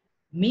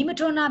မီးမ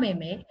ထွန်းထားမယ်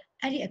မယ်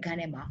အဲ့ဒီအခန်း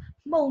ထဲမှာ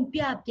မှုံ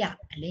ပြ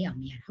အလင်းအောင်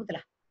မြင်ရဟုတ်သ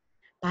လား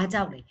ဘာ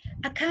ကြောက်လဲ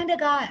အခန်းတ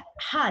ကား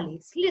ဟာလေ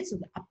slit ဆို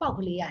တာအပေါက်က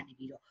လေးရနေ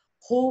ပြီးတော့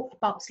ဟိုးအ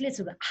ပေါက် slit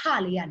ဆိုတာအဟာ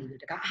လေးရနေ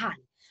ပြီးတကားအဟာ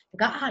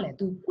လေ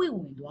သူပွင့်ဝ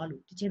င်သွား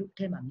လို့တချို့အ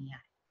ထဲမှာမြင်ရတ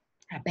ယ်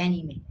အဲ့ဘန်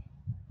ကြီးမယ်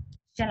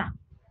ရှင်းလား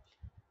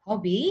ဟု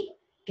တ်ပြီ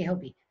ကဲဟု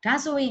တ်ပြီဒါ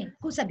ဆိုရင်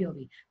ခုဆက်ပြော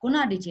ပြီခုန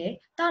တည်းကျ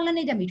တာလက်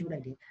နဲ့တက်ပြီးထိုးလို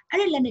က်တယ်အဲ့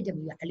ဒီလက်နဲ့တက်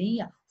ပြီးကအလင်း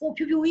ကြီးဟို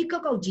ဖြူကြီး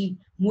ကောက်ကြီး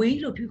မွေး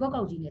လို့ဖြူ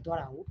ကောက်ကြီးနဲ့သွား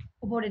တာကို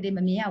ဟိုပေါ်တယ်မ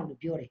မြင်ရဘူးလို့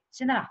ပြောတယ်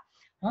ရှင်းလား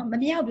နော်မ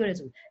မြင်ရဘူးပြောတယ်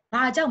ဆို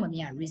ဘာကြောင့်မမြ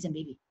င်ရ reason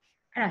ပေးပြီ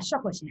အဲ့ဒါ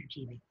short question အ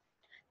ဖြေပဲ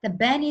the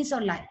banning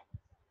of light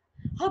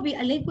ဟုတ်ပြီ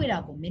အလင်းကွေတာ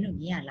ကိုမင်းတို့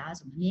မြင်ရလား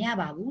ဆိုမမြင်ရ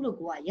ပါဘူးလို့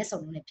ကိုက yes or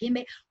no နဲ့ဖြေမ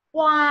ယ်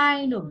why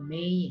လို့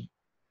မေးရင်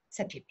ဆ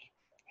က်ဖြစ်မယ်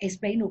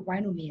explain လို့ why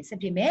လို့မေးရင်ဆက်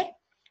ဖြစ်မယ်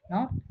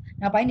နော်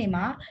နောက်ပိုင်းနေ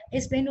မှာ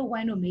explain လို့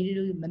why လို့မေး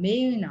လို့မမေး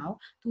ရင်တော့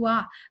तू က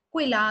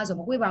ကွေလားဆို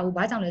မကွေပါဘူး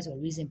ဘာကြောင့်လဲဆို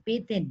reason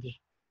ပေးတဲ့တယ်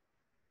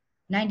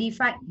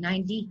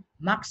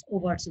90 marks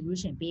over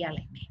solution ပေးရ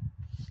လိမ့်မယ်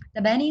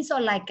the banning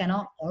of light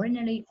cannot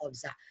ordinarily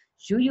observe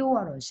ရိုးက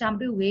တော့ရှာမ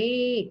တွေ့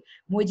ဝေး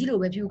မွေကြီးလို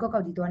ပဲဖြူကော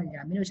က်ကြီးသွားနေ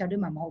တာမင်းတို့ရှာ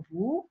တွေ့မှာမဟုတ်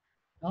ဘူး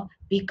နော်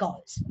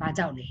because ဘာ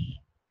ကြောင့်လဲ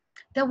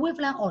the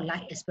wavelength of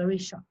light is very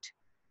short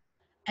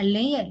အလ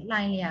င်းရဲ့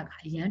လှိုင်းလျာက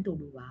အရန်တူ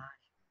လို့ပါ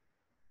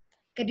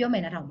ကဲပြောမ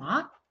ယ်နောက်ထောင်မှာ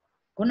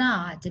ခုန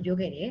ကပြော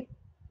ခဲ့တယ်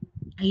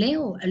အလင်း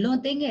ကိုအလွန်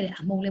သိမ်းခဲ့တဲ့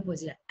အမုံလေးဖွဲ့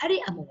စည်းတာအဲ့ဒီ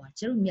အမုံက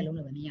ကျတို့မျက်လုံး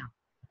နဲ့မမြင်ရ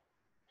ဘူး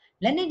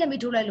လက်နဲ့တမီ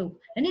ထိုးလိုက်လို့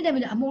လက်နဲ့တမီ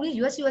အမုံလေး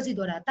USC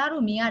သွားတာတား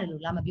တို့မြင်ရတယ်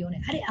လို့လာမပြော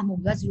နဲ့အဲ့ဒီအမုံ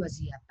USC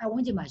ကပတ်ဝ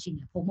န်းကျင်မှာရှိ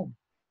နေဖုံမှုန့်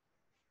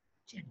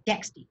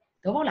dex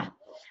တော့ဟုတ်လား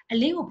အ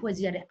လင်းကိုဖွဲ့စ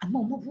ည်းရတဲ့အ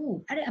မုံမဟုတ်ဘူး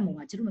အဲ့ဒီအမုံ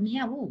ကကျတို့မမြင်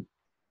ရဘူး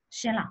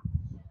ရှင်းလား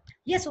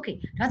yes okay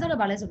ဒါဆိုတော့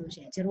ဗာလဲဆိုလို့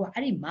ရှိရင်ကျတို့က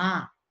အဲ့ဒီမှာ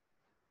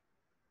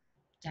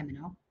ကြမယ်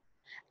နော်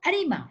အဲ့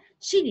ဒီမှာ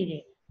ရှိနေ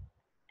တဲ့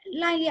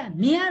line လေးက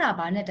မြင်ရတာ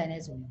ဘာနဲ့တန်လဲ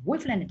ဆိုရင်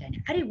wavelength နဲ့တန်တ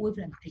ယ်အဲ့ဒီ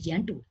wavelength ကအရ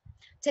န်တူ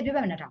ချက်ပြောပြ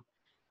မယ်နော်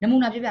နမူ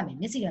နာပြပြမယ်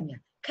မျက်စိကမြင်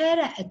ခဲ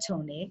တဲ့အချုံ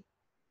နဲ့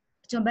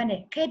အချုံဘက်နဲ့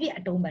ခဲပြ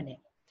အတုံးဘက်နဲ့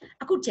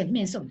အခုချက်မှ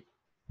င်စွတ်မယ်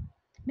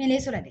မှင်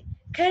လေးစွတ်လိုက်တယ်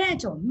ခဲတဲ့အ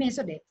ချုံမှင်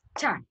စွတ်တယ်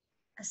ချ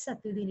အဆက်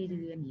သေးသေးလေးမြ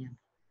င်ရမယ်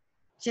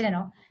ရှင်းတယ်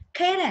နော်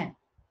ခဲ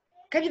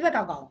ပြဘက်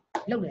ကောက်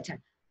လောက်တယ်ချ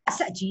အဆ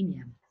က်အကြီးမြင်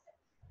ရမယ်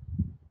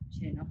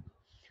ရှင်းနော်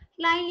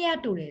လိုင်းလျား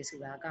တူတယ်ဆို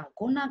တာက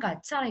ခုနက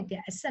ချလိုက်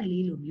တဲ့အဆက်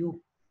လေးလိုမျိုး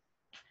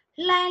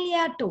လိုင်း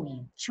လျားတူရ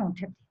င်ခြုံထ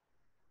က်တယ်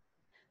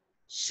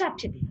ရှပ်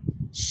ဖြစ်တယ်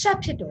ရှပ်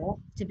ဖြစ်တော့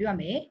ကြည့်ပြရ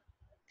မယ်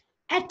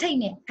အထိတ်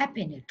နဲ့အပ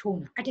င်နဲ့ထိုး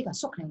နေတာအထိတ်က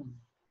စွတ်ခနေဝင်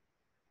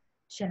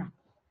ရှင်းလား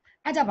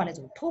အဲ့ကြပါလဲ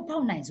ဆိုထိုးပေါ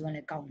က်နိုင်စွမ်းလ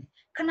ည်းကောင်းတယ်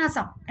ခဏ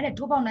ဆောင်အဲ့ဒါ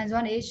ထိုးပေါက်နိုင်စွ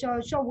မ်းနေ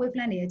short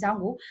wavelength တွေအကြောင်း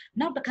ကို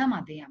နောက်တစ်ခါမှ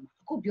သိရမှာ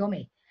အခုပြောမ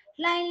ယ်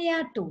လိုင်း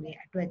လျားတူတဲ့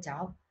အတွက်ကြော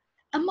င့်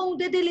အမုံ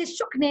သေးသေးလေး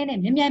စွတ်ခနေနဲ့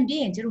မြန်ပြေး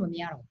ရင်ကျတို့မမြ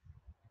င်ရတော့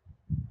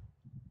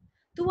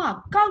သူက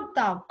ကောက်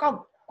တာကောက်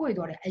ကွေ့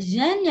သွားတယ်အရ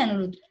န်ညံ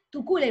လို့သူ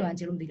ကွေ့လိုက်မှ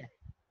ကျတို့မသိလိုက်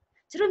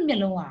ကျတို့မျ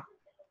က်လုံးက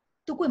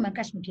သူကွေ့မှ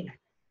catch မဖြစ်လို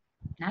က်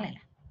နားလည်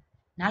လား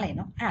နားလည်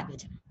နော်အဲ့ဒါပြော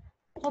ချင်တာ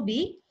ဟုတ်ပြီ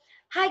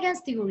Huygens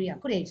theory က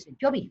ခုတည်း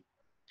ပြောပြီ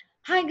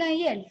Huygens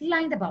ရဲ့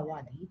line တဘာဝ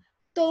သည်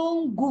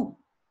3ခုကို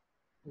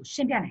ရှ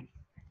င်းပြနိုင်တယ်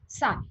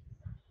စ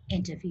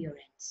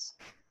interference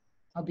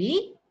ဟုတ်ပြီ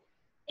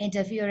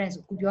interference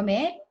ကိုပြောမ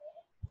ယ်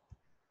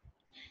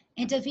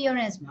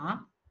interference မှာ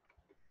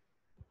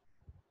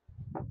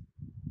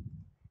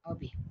ဟုတ်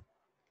ပြီ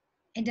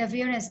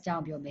interference ကြော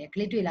င်းပြောမယ်က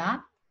လေးတွေ့လား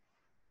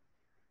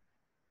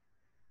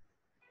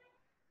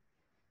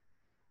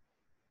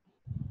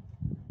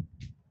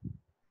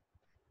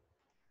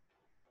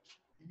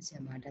ဆရာ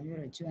မဒါမျိုး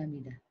တော့ကျွမ်းမိ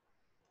တာ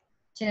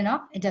ရှင်းတယ်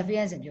နော်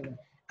interference ပြောမယ်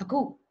အခု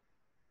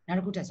နောက်တ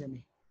စ်ခုထပ်ဆွဲမ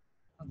ယ်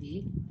ဟုတ်ပြီ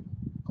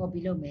copy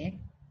လုပ်မယ်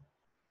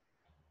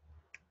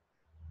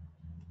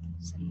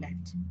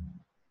select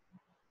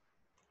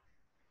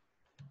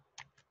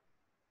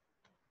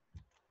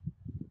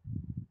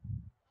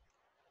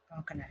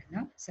ကောခဏ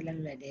နော် select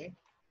လုပ်လိုက်တယ်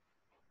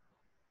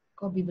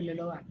copy ဘယ်လို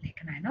လုပ်ရမလဲ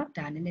ခဏနော်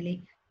ဒါနည်းနည်းလေး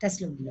test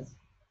လုပ်ပြီးလို့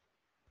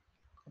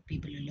copy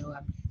ဘယ်လိုလုပ်ရ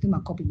မလဲဒီမှာ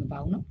copy မပါ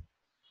ဘူးနော်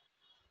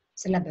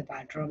select ပဲပါ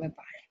draw ပဲ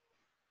ပါတယ်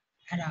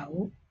အဲ့ဒါ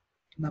ကို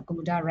ဒီမှာ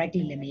computer right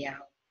တွေလည်းမရအော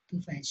င်သူ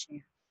function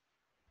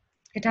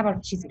ကထားပါ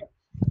ရှိစီတော့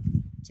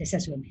ဆ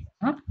က်ဆွဲမယ်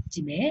နော်ကြ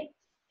ည့်မယ်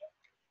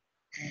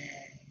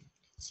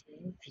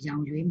အရော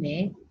င်ရွေးမ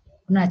ယ်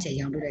ခုနချက်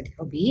ရောင်တို့လိုက်တယ်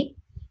ဟုတ်ပြီ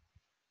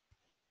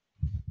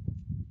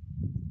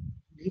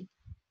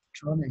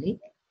draw မယ်လေ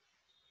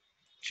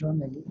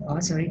oh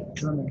sorry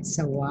draw မယ်စ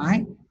ဝို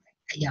င်း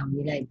အရောင်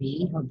ရွေးလိုက်ပြီ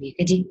ဟုတ်ပြီ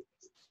ကြည့်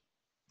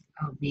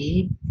ဟုတ်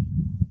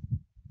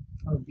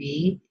ပြီ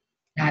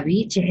လာပြီ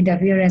ချက်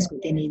interference ကို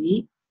တင်နေပြီ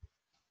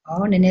ဩ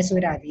နည်းနည်းဆွဲ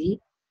တာဒီ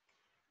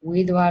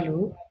ဝေးသွား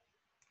လို့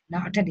နော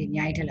က်အထက်တွေအ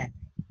များကြီးထက်လိုက်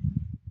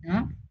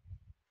နော်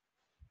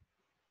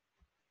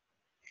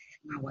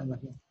ငါဝိုင်းပါ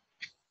ပြီ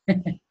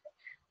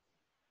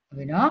ဟုတ်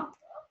ပြီနော်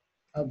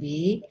ဟုတ်ပြီ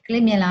က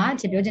လေးမြင်လား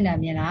ချက်ပြောချင်တာ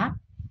မြင်လား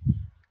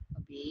ဟု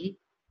တ်ပြီ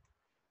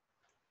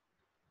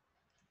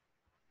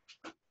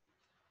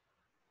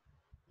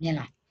မြင်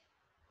လား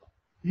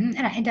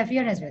အဲ့ဒါ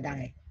interference ပဲတား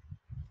ခဲ့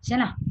ရှ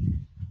င်းလား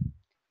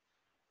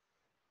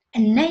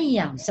အနက်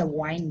ရောင်စ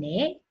ဝိုင်း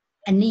နဲ့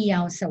အနီ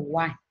ရောင်စ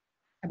ဝိုင်း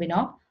ဟုတ်ပြီ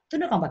နော်သူ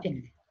တို့ကောင်ဘာဖြစ်နေ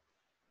လဲ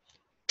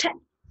ထက်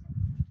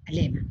အ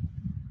လဲမှာ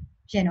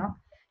ရှင်းနော်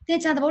သ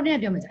င်္ချာသဘောတ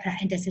ရားပြောမယ်ဆိုအဲ့ဒါ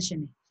intersection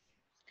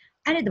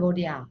ပဲအဲ့ဒီသဘောတ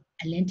ရား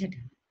အလင်းထက်တ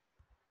ယ်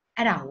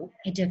အဲ့ဒါကို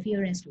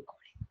interference လို့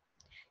ခေါ်တယ်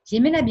ရ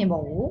င်းမျက်နှာပြင်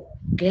ပေါ်ကို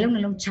ဂဲလုံးနှ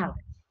လုံးချလိုက်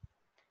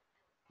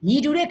ညီ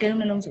တူတဲ့ဂဲ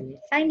လုံးနှလုံးဆိုရင်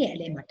တိုင်းတဲ့အ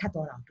လဲမှာထပ်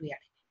သွားတာတွေ့ရ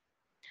တယ်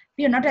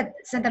ပြီးတော့နောက်ထပ်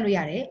စမ်းသပ်လို့ရ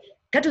တယ်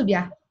ဂတ်ထု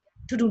ပြား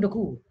ထူထူတစ်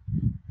ခု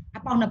အ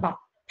ပေါက်နှစ်ပေါက်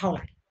ဖောက်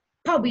လိုက်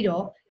ဖောက်ပြီး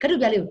တော့ဂတ်ထု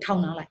ပြားလေးကိုထော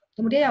င်ထားလိုက်သ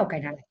မုဒ္ဒရာကိုက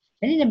င်ထားလိုက်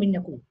လက်နဲ့မိန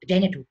စ်ခုအပြို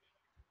င်နဲ့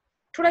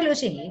ထိုးလိုက်လို့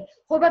ရှိရင်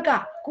ဟိုဘက်က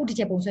ခုတစ်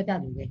ချက်ပုံဆွဲပြ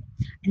လို့ပဲ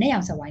အနက်ရော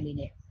င်စဝိုင်းလေး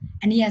နဲ့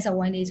အနီရောင်စ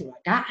ဝိုင်းလေးဆိုတာ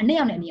ဒါအနက်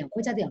ရောင်နဲ့အနီရောင်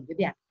ခွဲခြားတဲ့အောင်ပြ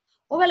ပြ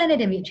ဟိုဘက်လက်နဲ့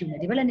တည်းပြီးအဖြူနဲ့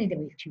ဒီဘက်လက်နဲ့တည်း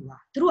ပြီးအဖြူပါ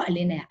သူတို့အလ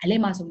င်းနဲ့အလ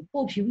င်းမှာဆို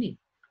ပို့ဖြူနေ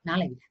နား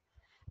လည်ပြီ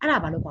အဲ့ဒါ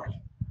ဘာလို့ခေါ်လဲ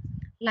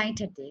line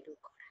ထက်တယ်လို့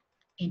ခေါ်တာ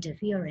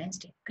interference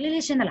တဲ့ clear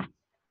ရှင်းသလား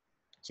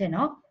ရှင်း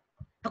နော်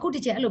အခုတ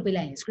စ်ချက်အဲ့လိုပေး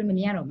လိုက်ရင် screen မ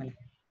မြင်ရတော့မလား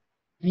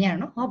မမြင်ရတော့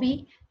နော်ဟုတ်ပြီ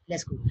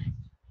let's go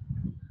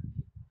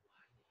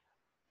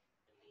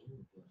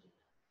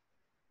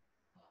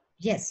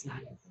yes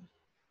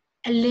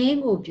အလင်း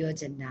ကိုပြော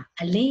ချင်တာ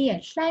အလင်းရဲ့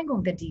လှိုင်းကု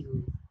န်တတိကို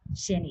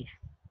ရှင်းနေတာ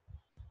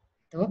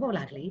သဘောပေါက်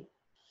လားကလေး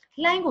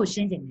လှိုင်းကိုရှ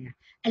င်းချင်နေတာ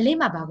အလင်း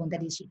မှာဘာကုန်တ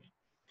တိရှိတယ်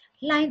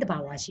လှိုင်းတဘာ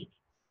ဝရှိတယ်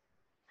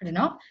ဟုတ်တယ်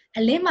နော်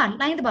အလင်းမှာ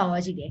လှိုင်းတဘာဝ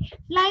ရှိတယ်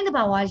လှိုင်းတ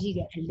ဘာဝရှိ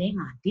တဲ့အလင်း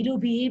ဟာဒီလို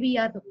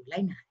behavior ကိုလို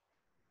က်နာ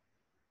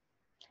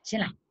ရှ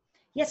င်းလား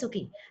yes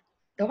okay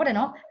တော့ဟုတ်တယ်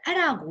နော်အဲ့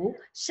ဒါကို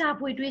ရှာ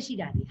ဖွေတွေးရှိ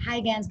တာဒီ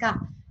Huygens က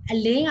အ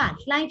လင်းက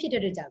လှိုင်းဖြစ်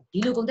တဲ့အတွက်ကြောင့်ဒီ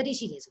လိုကုန်တတိ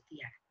ရှိတယ်ဆိုသိ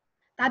ရတာ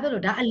ဒါပြော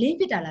လို့ဒါအလင်း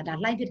ဖြစ်တာလားဒါ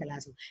လှိုင်းဖြစ်တာ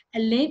လားဆိုအ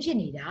လင်းဖြစ်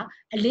နေတာ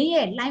အလင်း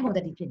ရဲ့လှိုင်းကုန်တ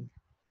တိဖြစ်နေတာ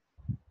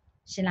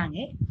ရှင်းလားင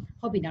ယ်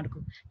ဟုတ်ပြီနောက်တစ်ခု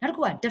က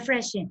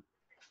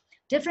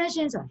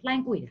diffraction ဆိုတာလှို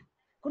င်းကွေ့တာ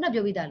ခုန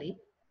ပြောပြီးသားလေ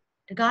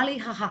တကားလေး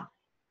ဟာ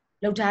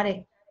လှုပ်ထားတဲ့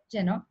ကျ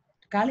န်နော်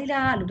တကားလေး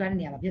လားလှုပ်ထားတဲ့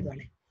နေရာမှာဖြစ်သွား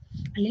လဲ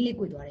အလင်းလေး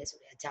ကွေ့သွားတယ်ဆို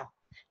တဲ့အကြောင်း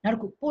နောက်တ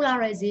စ်ခု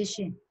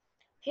polarization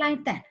လှိုင်း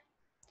တ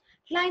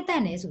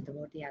န့်နေဆိုသ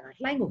ဘောတရားက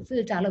လှိုင်းကို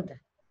filter လုပ်တာ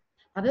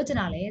ဘာပြောချင်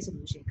တာလဲဆို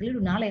လို့ရှိရင်ကလေး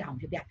တို့နားလည်အောင်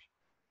ပြောပြမယ်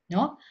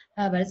နော်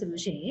ဘာလဲဆို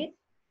လို့ရှိရင်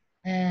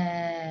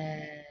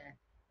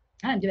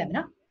အဲ့ပြောပြမယ်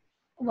နော်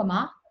ဥပမာ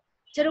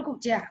ကျတို့ကို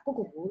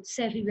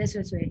selfie ပဲ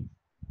ဆွဲ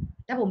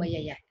ဓာတ်ပုံမ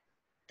ရိုက်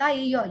တာ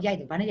ရေးရော့ရိုက်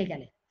တယ်ဘာနဲ့ရိုက်ကြ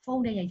လဲဖု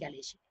န်းနဲ့ရိုက်ကြ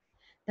လေရှိ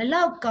ဘယ်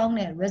လောက်ကောင်း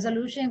တဲ့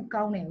resolution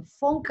ကောင်းတဲ့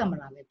ဖုန်းကင်မ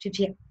ရာပဲဖြစ်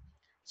ရိုက်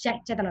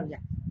ချက်တော့ရို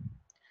က်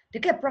တ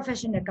ကယ်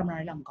professional ကင်မရာ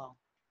တွေလောက်မကောင်း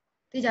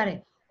သိကြတယ်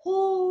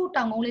ဟိုး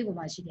တောင်ကုန်းလေးပေါ်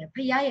မှာရှိတယ်ဖ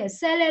ရားရဲ့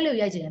ဆဲလဲလို့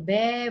ရိုက်ချင်ဘ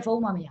ယ်ဖု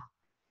န်းမှမရ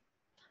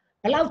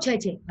ဘယ်လောက်ချက်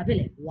ဘာဖြစ်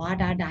လဲဝါ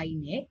ဒါဒိုင်း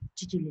နဲ့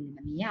ကြည်လေးမမြ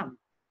င်ရဘူး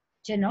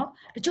ကျန်တော့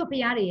တချို့ဖ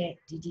ရားတွေရဲ့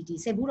ဒီ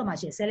စိတ်ဘူးတော်မှာ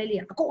ရှိတဲ့ဆဲလဲလေး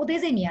ကအကုန်အ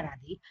သေးစိတ်မြင်ရတာ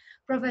ဒီ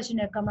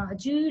professional ကင်မရာအ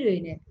ကြီးတွေ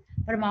နဲ့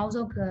ပထမ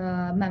ဆုံး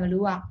မှန်မ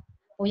လို့က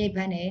ပုံရိပ်ဖ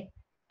မ်းတယ်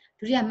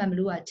ဒုတိယမှန်မ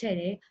လို့ကချက်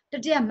တယ်တ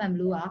တိယမှန်မ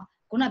လို့က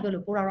ခုနပြော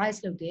လို့ polarize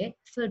လုပ်တယ်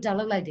filter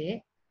လုပ်လိုက်တယ်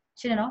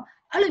ရှင်းတယ်နော်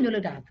အဲ့လိုမျိုးလု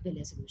ပ်တာဖြစ်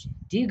လဲဆိုလို့ရှိရင်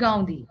ဒီကော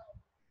င်ဒီ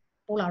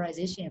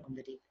polarization ရဲ့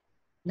quantity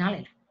နားလ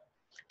ည်လား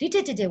ဒီတ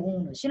က်ဝု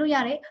န်းလို့ရှင်းလို့ရ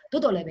တယ်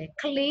သို့တော်လည်းပဲ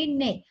ကလေး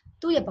နဲ့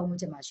သူ့ရဲ့ပုံမှန်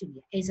ချက်မှာရှိနေ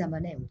တဲ့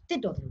example နဲ့ကိုတ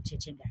စ်တော်တယ်လို့ချက်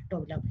ချင်းပြ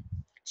တော်ပြီလောက်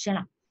ရှင်း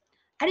လား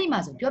အဲ့ဒီမှာ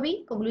ဆိုပြောပြီး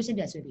conclusion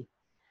ပြန်ဆွဲပြီး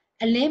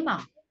အလင်းမှာ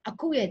အ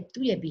ခုရဲ့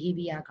သူ့ရဲ့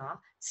behavior က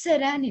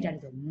10တန်းအနေထား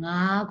လို့ဆို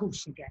5ခု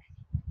ရှင်းပြတယ်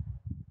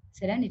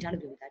10တန်းအနေထား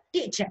လို့ပြောတာတ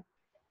စ်အချက်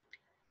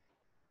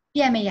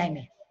ပြန်မရိုက်မ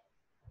ယ်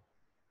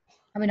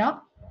ဟုတ်ပြီနော်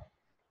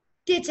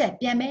တစ်ချက်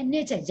ပြန်မယ်နှ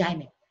စ်ချက်ရိုက်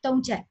မယ်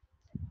သုံးချက်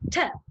ထ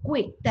က်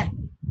ကွေ့တက်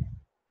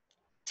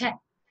ထက်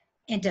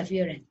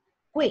interference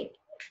ကွေ့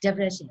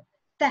depression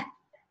တက်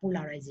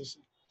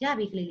polarization ရ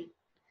ပြီကလေး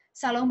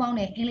စာလုံးပေါင်း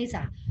နဲ့အင်္ဂလိပ်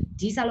စာ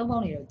ဒီစာလုံးပေါ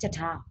င်းတွေတော့ကြက်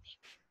ထား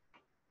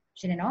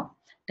ရှင်းတယ်နော်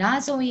ဒါ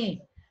ဆိုရင်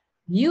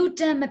နျူ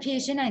တန်မဖြေ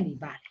ရှင်းနိုင်ပြီ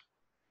ပါလေ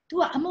तू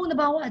ကအမုံတ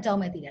ဘာဝအကြောင်း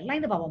ပဲသိတယ်လှို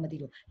င်းတဘာဝမသိ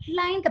လို့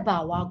လှိုင်းတဘာ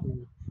ဝကို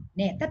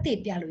နဲ့တက်တက်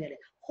ပြလို့ရတယ်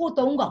ဟို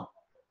သုံးကောင်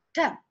တ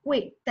က်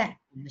ကွေ့တက်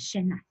မရှ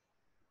င်းနိုင်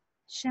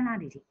ရှင်းလား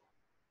ဒီတိ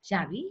ရ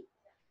ပြီ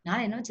နား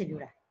လည်နော်ချက်ပြော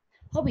တာ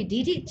ဟုတ်ပြီဒီ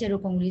တိကျေ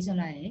လိုပုံလေးဆွ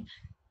လိုက်ရင်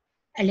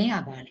အလင်းက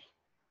ပါလေ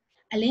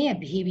အလင်းရဲ့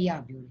behavior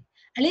ကိုပြောတယ်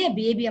အလင်းရဲ့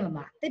behavior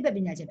မှာသိပ္ပံပ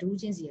ညာရှင်တဦး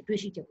ချင်းစီရဲ့တွေ့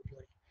ရှိချက်ကို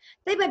ပြောတယ်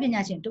သိပ္ပံပ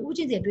ညာရှင်တဦးချ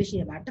င်းစီရဲ့တွေ့ရှိ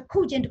ရမှာတစ်ခု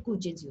ချင်းစီကို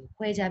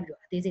ခွဲခြားပြီး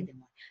တော့အသေးစိတ်တင်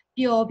ပါ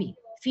ပြောပြီး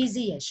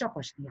physics ရဲ့ short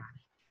question လာ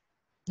ပြီ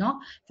နော်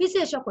physics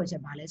ရဲ့ short question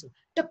ပါလဲဆို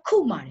တစ်ခု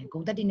မှတယ်ဂု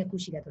ဏ်တက်တိနှစ်ခု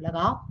ရှိတယ်ဆိုလည်း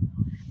ကောင်း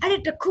အဲ့ဒီ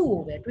တစ်ခု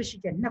ကိုပဲတွေ့ရှိ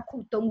ချက်နှစ်ခု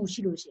သုံးခု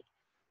ရှိလို့ရှိရင်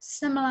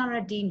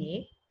similarity နဲ့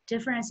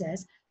differences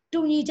တူ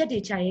ညီချက်တွေ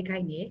ခြားရေးခို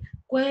င်းတယ်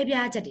ကွဲ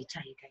ပြားချက်တွေ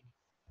ခြားရေးခိုင်းတယ်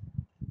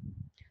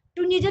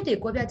တူညီချက်တွေ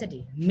ကွဲပြားချက်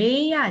တွေ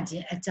မေးရခြ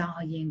င်းအကြောင်း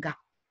အရင်းက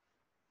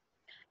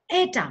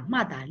အဲ့တာမှ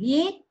တ်တာလျ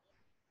င်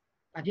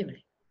ဘာဖြစ်မ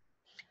လဲ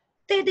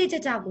တေးကြ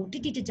ကိုတိ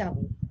ကြကို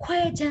ခွဲ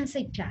ခြမ်း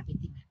စိတ်ဖြာပြီး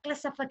ဒီ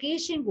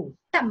classification ကို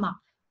တတ်မှ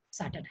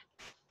စာတတ်တာ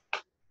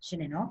ရှ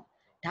င်းနေနော်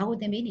ဒါကို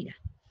သင်ပေးနေတာ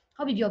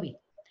ဟုတ်ပြီပြောပြီ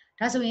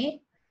ဒါဆိုရင်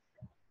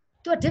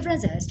သူက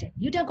differences တဲ့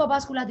Newton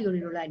corpuscular theory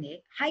လို့လိုက်နေ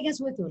Huygens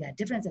with theory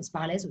differences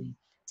ဘာလဲဆိုရင်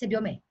ချက်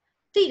ပြောမယ်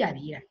သိတာ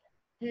ပြီးတာ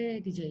ဟဲ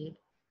ဒီကျေ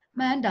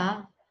မှန်တာ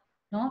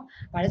နော်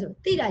ဘာလဲဆို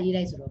သိတာရေး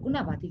လိုက်ဆိုတော့ခုန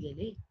ကဘာသိခဲ့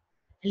လေ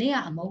အလင်းက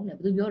အမုန်းနဲ့ဘ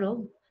ယ်သူပြောတော့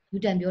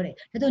Newton ပြောတယ်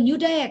ဒါဆို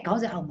Newton ရဲ့ခေါ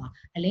င်းစဉ်အောက်မှာ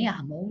အလင်းက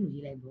အမုန်းလို့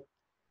ရေးလိုက်လို့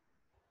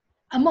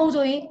အမုန်း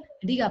ဆိုရင်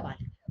အဓိကပါ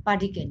လေ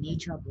particle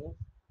nature ပေါ့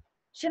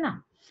ရှင်းလား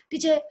ဒီ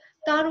ချက်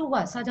သားတို့က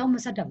စာကြောင်းမ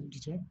ဆက်တတ်ဘူးဒီ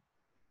ချက်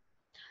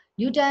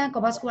Newton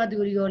corpuscular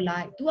theory ရောလို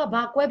က် तू က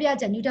ဘာကွဲပြား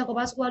ချက် Newton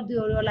corpuscular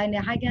theory ရောလိုက်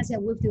နဲ့ Huygens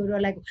ရဲ့ wave theory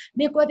ရောလိုက်ကိုမ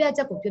င်းကွဲပြားချ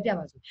က်ကိုပြောပြ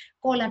ပါဆို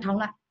ကော်လန်ထောင်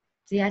လိုက်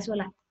ဇေယျဆွဲ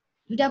လိုက်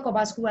Newton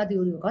corpuscular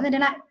theory ကိုခေါင်းစဉ်တ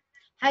င်လိုက်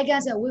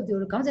Huygens ရဲ့ wave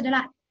theory ကိုခေါင်းစဉ်တင်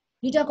လိုက်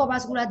Newton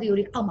corpuscular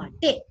theory အောက်မှာ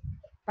တစ်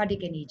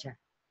particle nature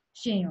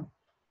ရှင်းရော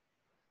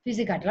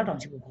physics ကဒီလောက်တောင်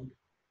ရှိဖို့ခေါ်တ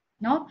ယ်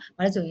နော်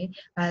ဘာလဲဆိုရင်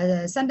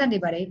sentence တွေ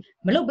ပါတယ်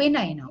မလုပ်ပေး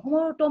နိုင်ရင်တော့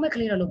တော်မဲ့က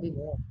လေးတော့လုပ်ပေး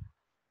ပေါ့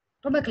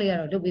တော်မဲ့ကလေးက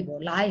တော့လုပ်ပေးပေါ့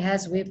light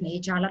has wave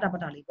nature လာတာပ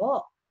တ်တာလေးပေါ့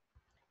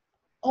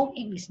own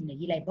English နဲ့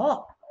ရေးလိုက်ပေါ့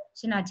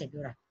ရှင်းလာချက်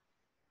ပြောတာ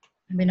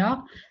မင်းနော်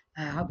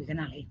ဟုတ်ပြီခ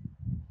ဏလေး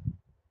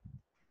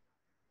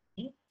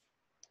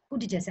ခု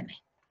ဒီချက်ဆက်မယ်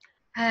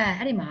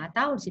အဲ့ဒီမှာ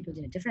တားဟုတ်စီပြောခြ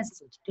င်း differences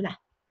ဆိုတွေ့လား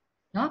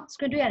နော်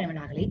screen တွေ့ရတယ်မ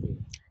လားကလေး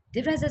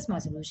differences မှာ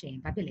ဆိုလို့ရှိရင်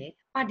ဘာဖြစ်လဲ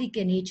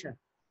particle nature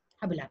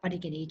ဟုတ်ပြီလား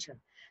particle nature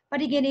အ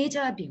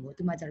ပြင်ကို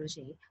သူမှကြလို့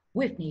ရှိရင်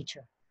wave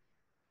nature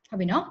ဟုတ်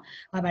ပြီနော်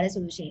ဘာလဲ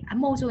ဆိုလို့ရှိရင်အ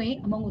မုံဆိုရင်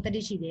အမုံကိုတက်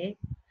တိရှိတယ်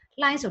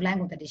လှိုင်းဆိုလှိုင်း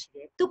ကိုတက်တိရှိတ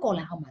ယ်သူ့ကော်လ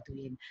န်အောက်မှာသူ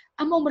ရေး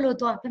အမုံဘလို့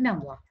သွားပြမြောင်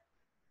သွား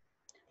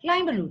လှို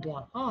င်းဘလို့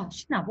သွား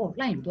ရှင်းတာပေါ့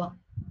လှိုင်းယူသွား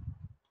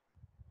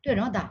တွေ့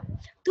နော်ဒါ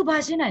သူဘာ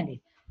ရှင်းနိုင်လဲ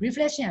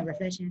reflection and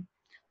reflection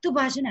သူ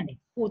ဘာရှင်းနိုင်လဲ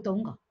ဟို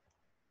သုံးကောင်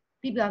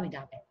ပြီးပြပြီ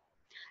ဒါပဲ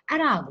အဲ့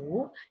ဒါကို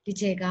ဒီ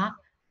ချက်က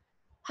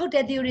ဟုတ်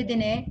တဲ့ theory တ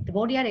င်တယ်သ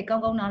ဘောတရားတွေကော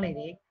င်းကောင်းနားလည်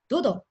တယ်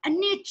သို့တော့အ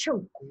နှစ်ချု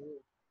ပ်ကို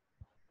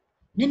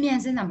မြန်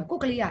စဉ်းစားမယ်ကို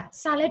ကလေးက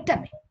စာလဲတက်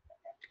မ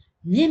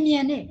ယ်မြ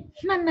န်နဲ့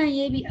မှန်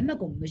ရေးပြီးအမှတ်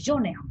ကိုမ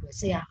လျော့နိုင်အောင်လို့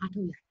ဆရာအားထု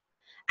တ်ရတယ်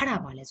အဲ့ဒါ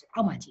ပါလဲဆို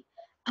အောက်မှာကြည့်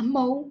အ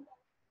မုံ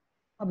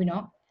ဟုတ်ပြီ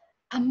နော်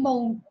အမုံ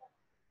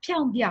ဖြော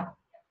င်းပြောက်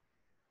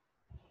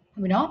ဟု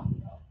တ်ပြီနော်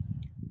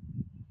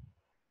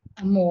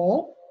အမုံ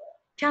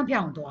ဖြော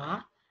င်းသွား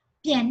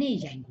ပြန်နေ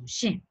ရိုင်ကို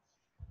ရှင်း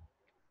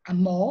အ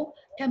မုံ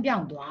ဖြော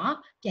င်းသွား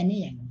ပြန်နေ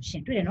ရိုင်ကိုရှ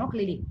င်းတွေ့တယ်နော်က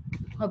လေးလေး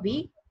ဟုတ်ပြီ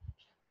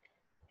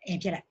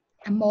ဖြစ်လိုက်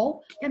အမုံ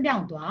ပြော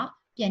င်းသွား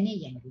ပြန်နေ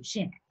ရန်ကိုရှ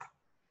င်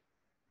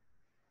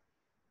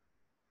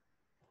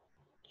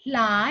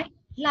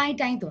လှိုင်း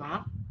တိုင်းသွား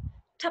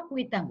ထပ်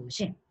ပွေးတန်ကို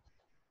ရှင်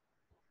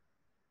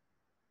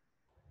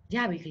ရ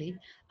ပြီကလေး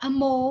အ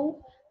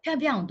မုံ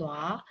ပြောင်း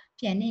သွား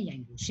ပြန်နေရ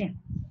န်ကိုရှင်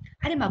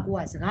အဲ့ဒီမှာကို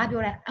ကစကား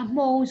ပြောတဲ့အ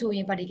မုံဆိုရ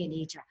င် particle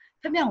nature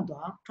ပြောင်း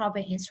သွား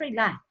travel in straight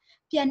line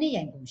ပြန်နေရ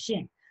န်ကိုရှ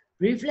င်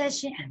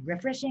reflection and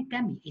refraction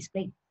can be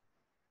explained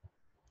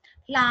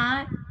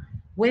line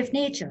wave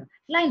nature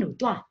လှိုင်းလို့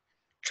သွား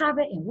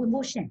travel in with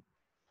motion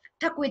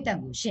ထပ်ကွေးတန်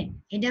ကိုရှင်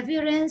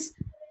interference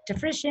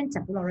diffraction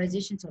and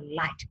polarization so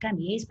light can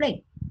be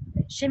explained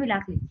ရှင်းပြီ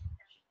လားခင်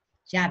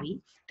ရပြီ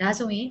ဒါ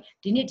ဆိုရင်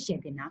ဒီနေ့တစ်ချက်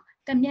တင်တာ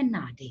တမျက်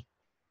နှာတည်း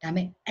ဒါ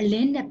မဲ့အလ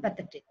င်းနဲ့ပတ်သ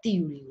က်တဲ့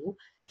theory ကို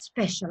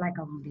specialize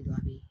ကောင်းကောင်းသိ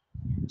သွားပြီ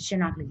ရှ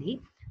င်းလားခင်လေ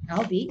ဟု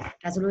တ်ပြီ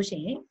ဒါဆိုလို့ရှိ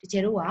ရင်တက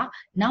ယ်တော့က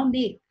နောက်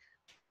နေ့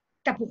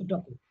တက်ဖို့အတွ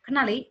က်ကိုခဏ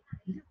လေး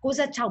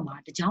66မှာ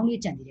တကြောင်း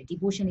လေးကြံသေးတယ်ဒီ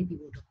portion လေးပြီး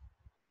ဖို့အတွက်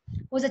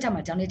66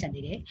မှာကြောင်းလေးကြံ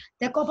သေးတယ်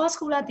the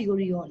corpuscular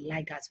theory ရော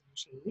like ကဆိုလို့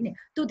ရှိရင်တဲ့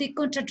သူဒီ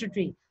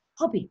contradictory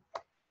ဟုတ်ပြီ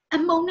အ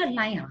မုံနဲ့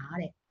လှိုင်းဟာ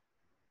တဲ့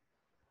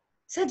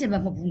စัจ jin မ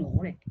ဟုတ်ဘူး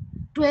နော်တဲ့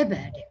တွဲ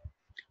ပံတဲ့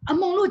အ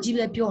မုံလို့ကြီး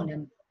ပဲပြောနေ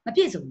မပြ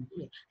ည့်စုံဘူး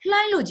တဲ့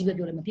လှိုင်းလို့ကြီးပဲ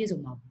ပြောတယ်မပြည့်စုံ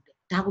ပါဘူးတဲ့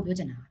ဒါကိုပြော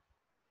ချင်တာ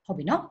ဟုတ်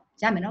ပြီနော်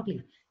ရမယ်နော်ပြီ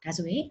ဒါ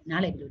ဆိုရင်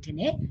နားလည်ပြီလို့ထင်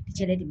တယ်ဒီ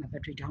ချက်လေးဒီမှာ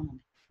battery down ပါမ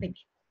ယ်ပိတ်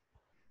ပြီ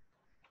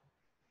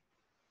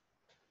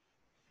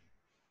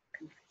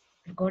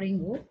recording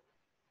ကို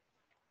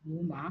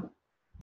move မှာ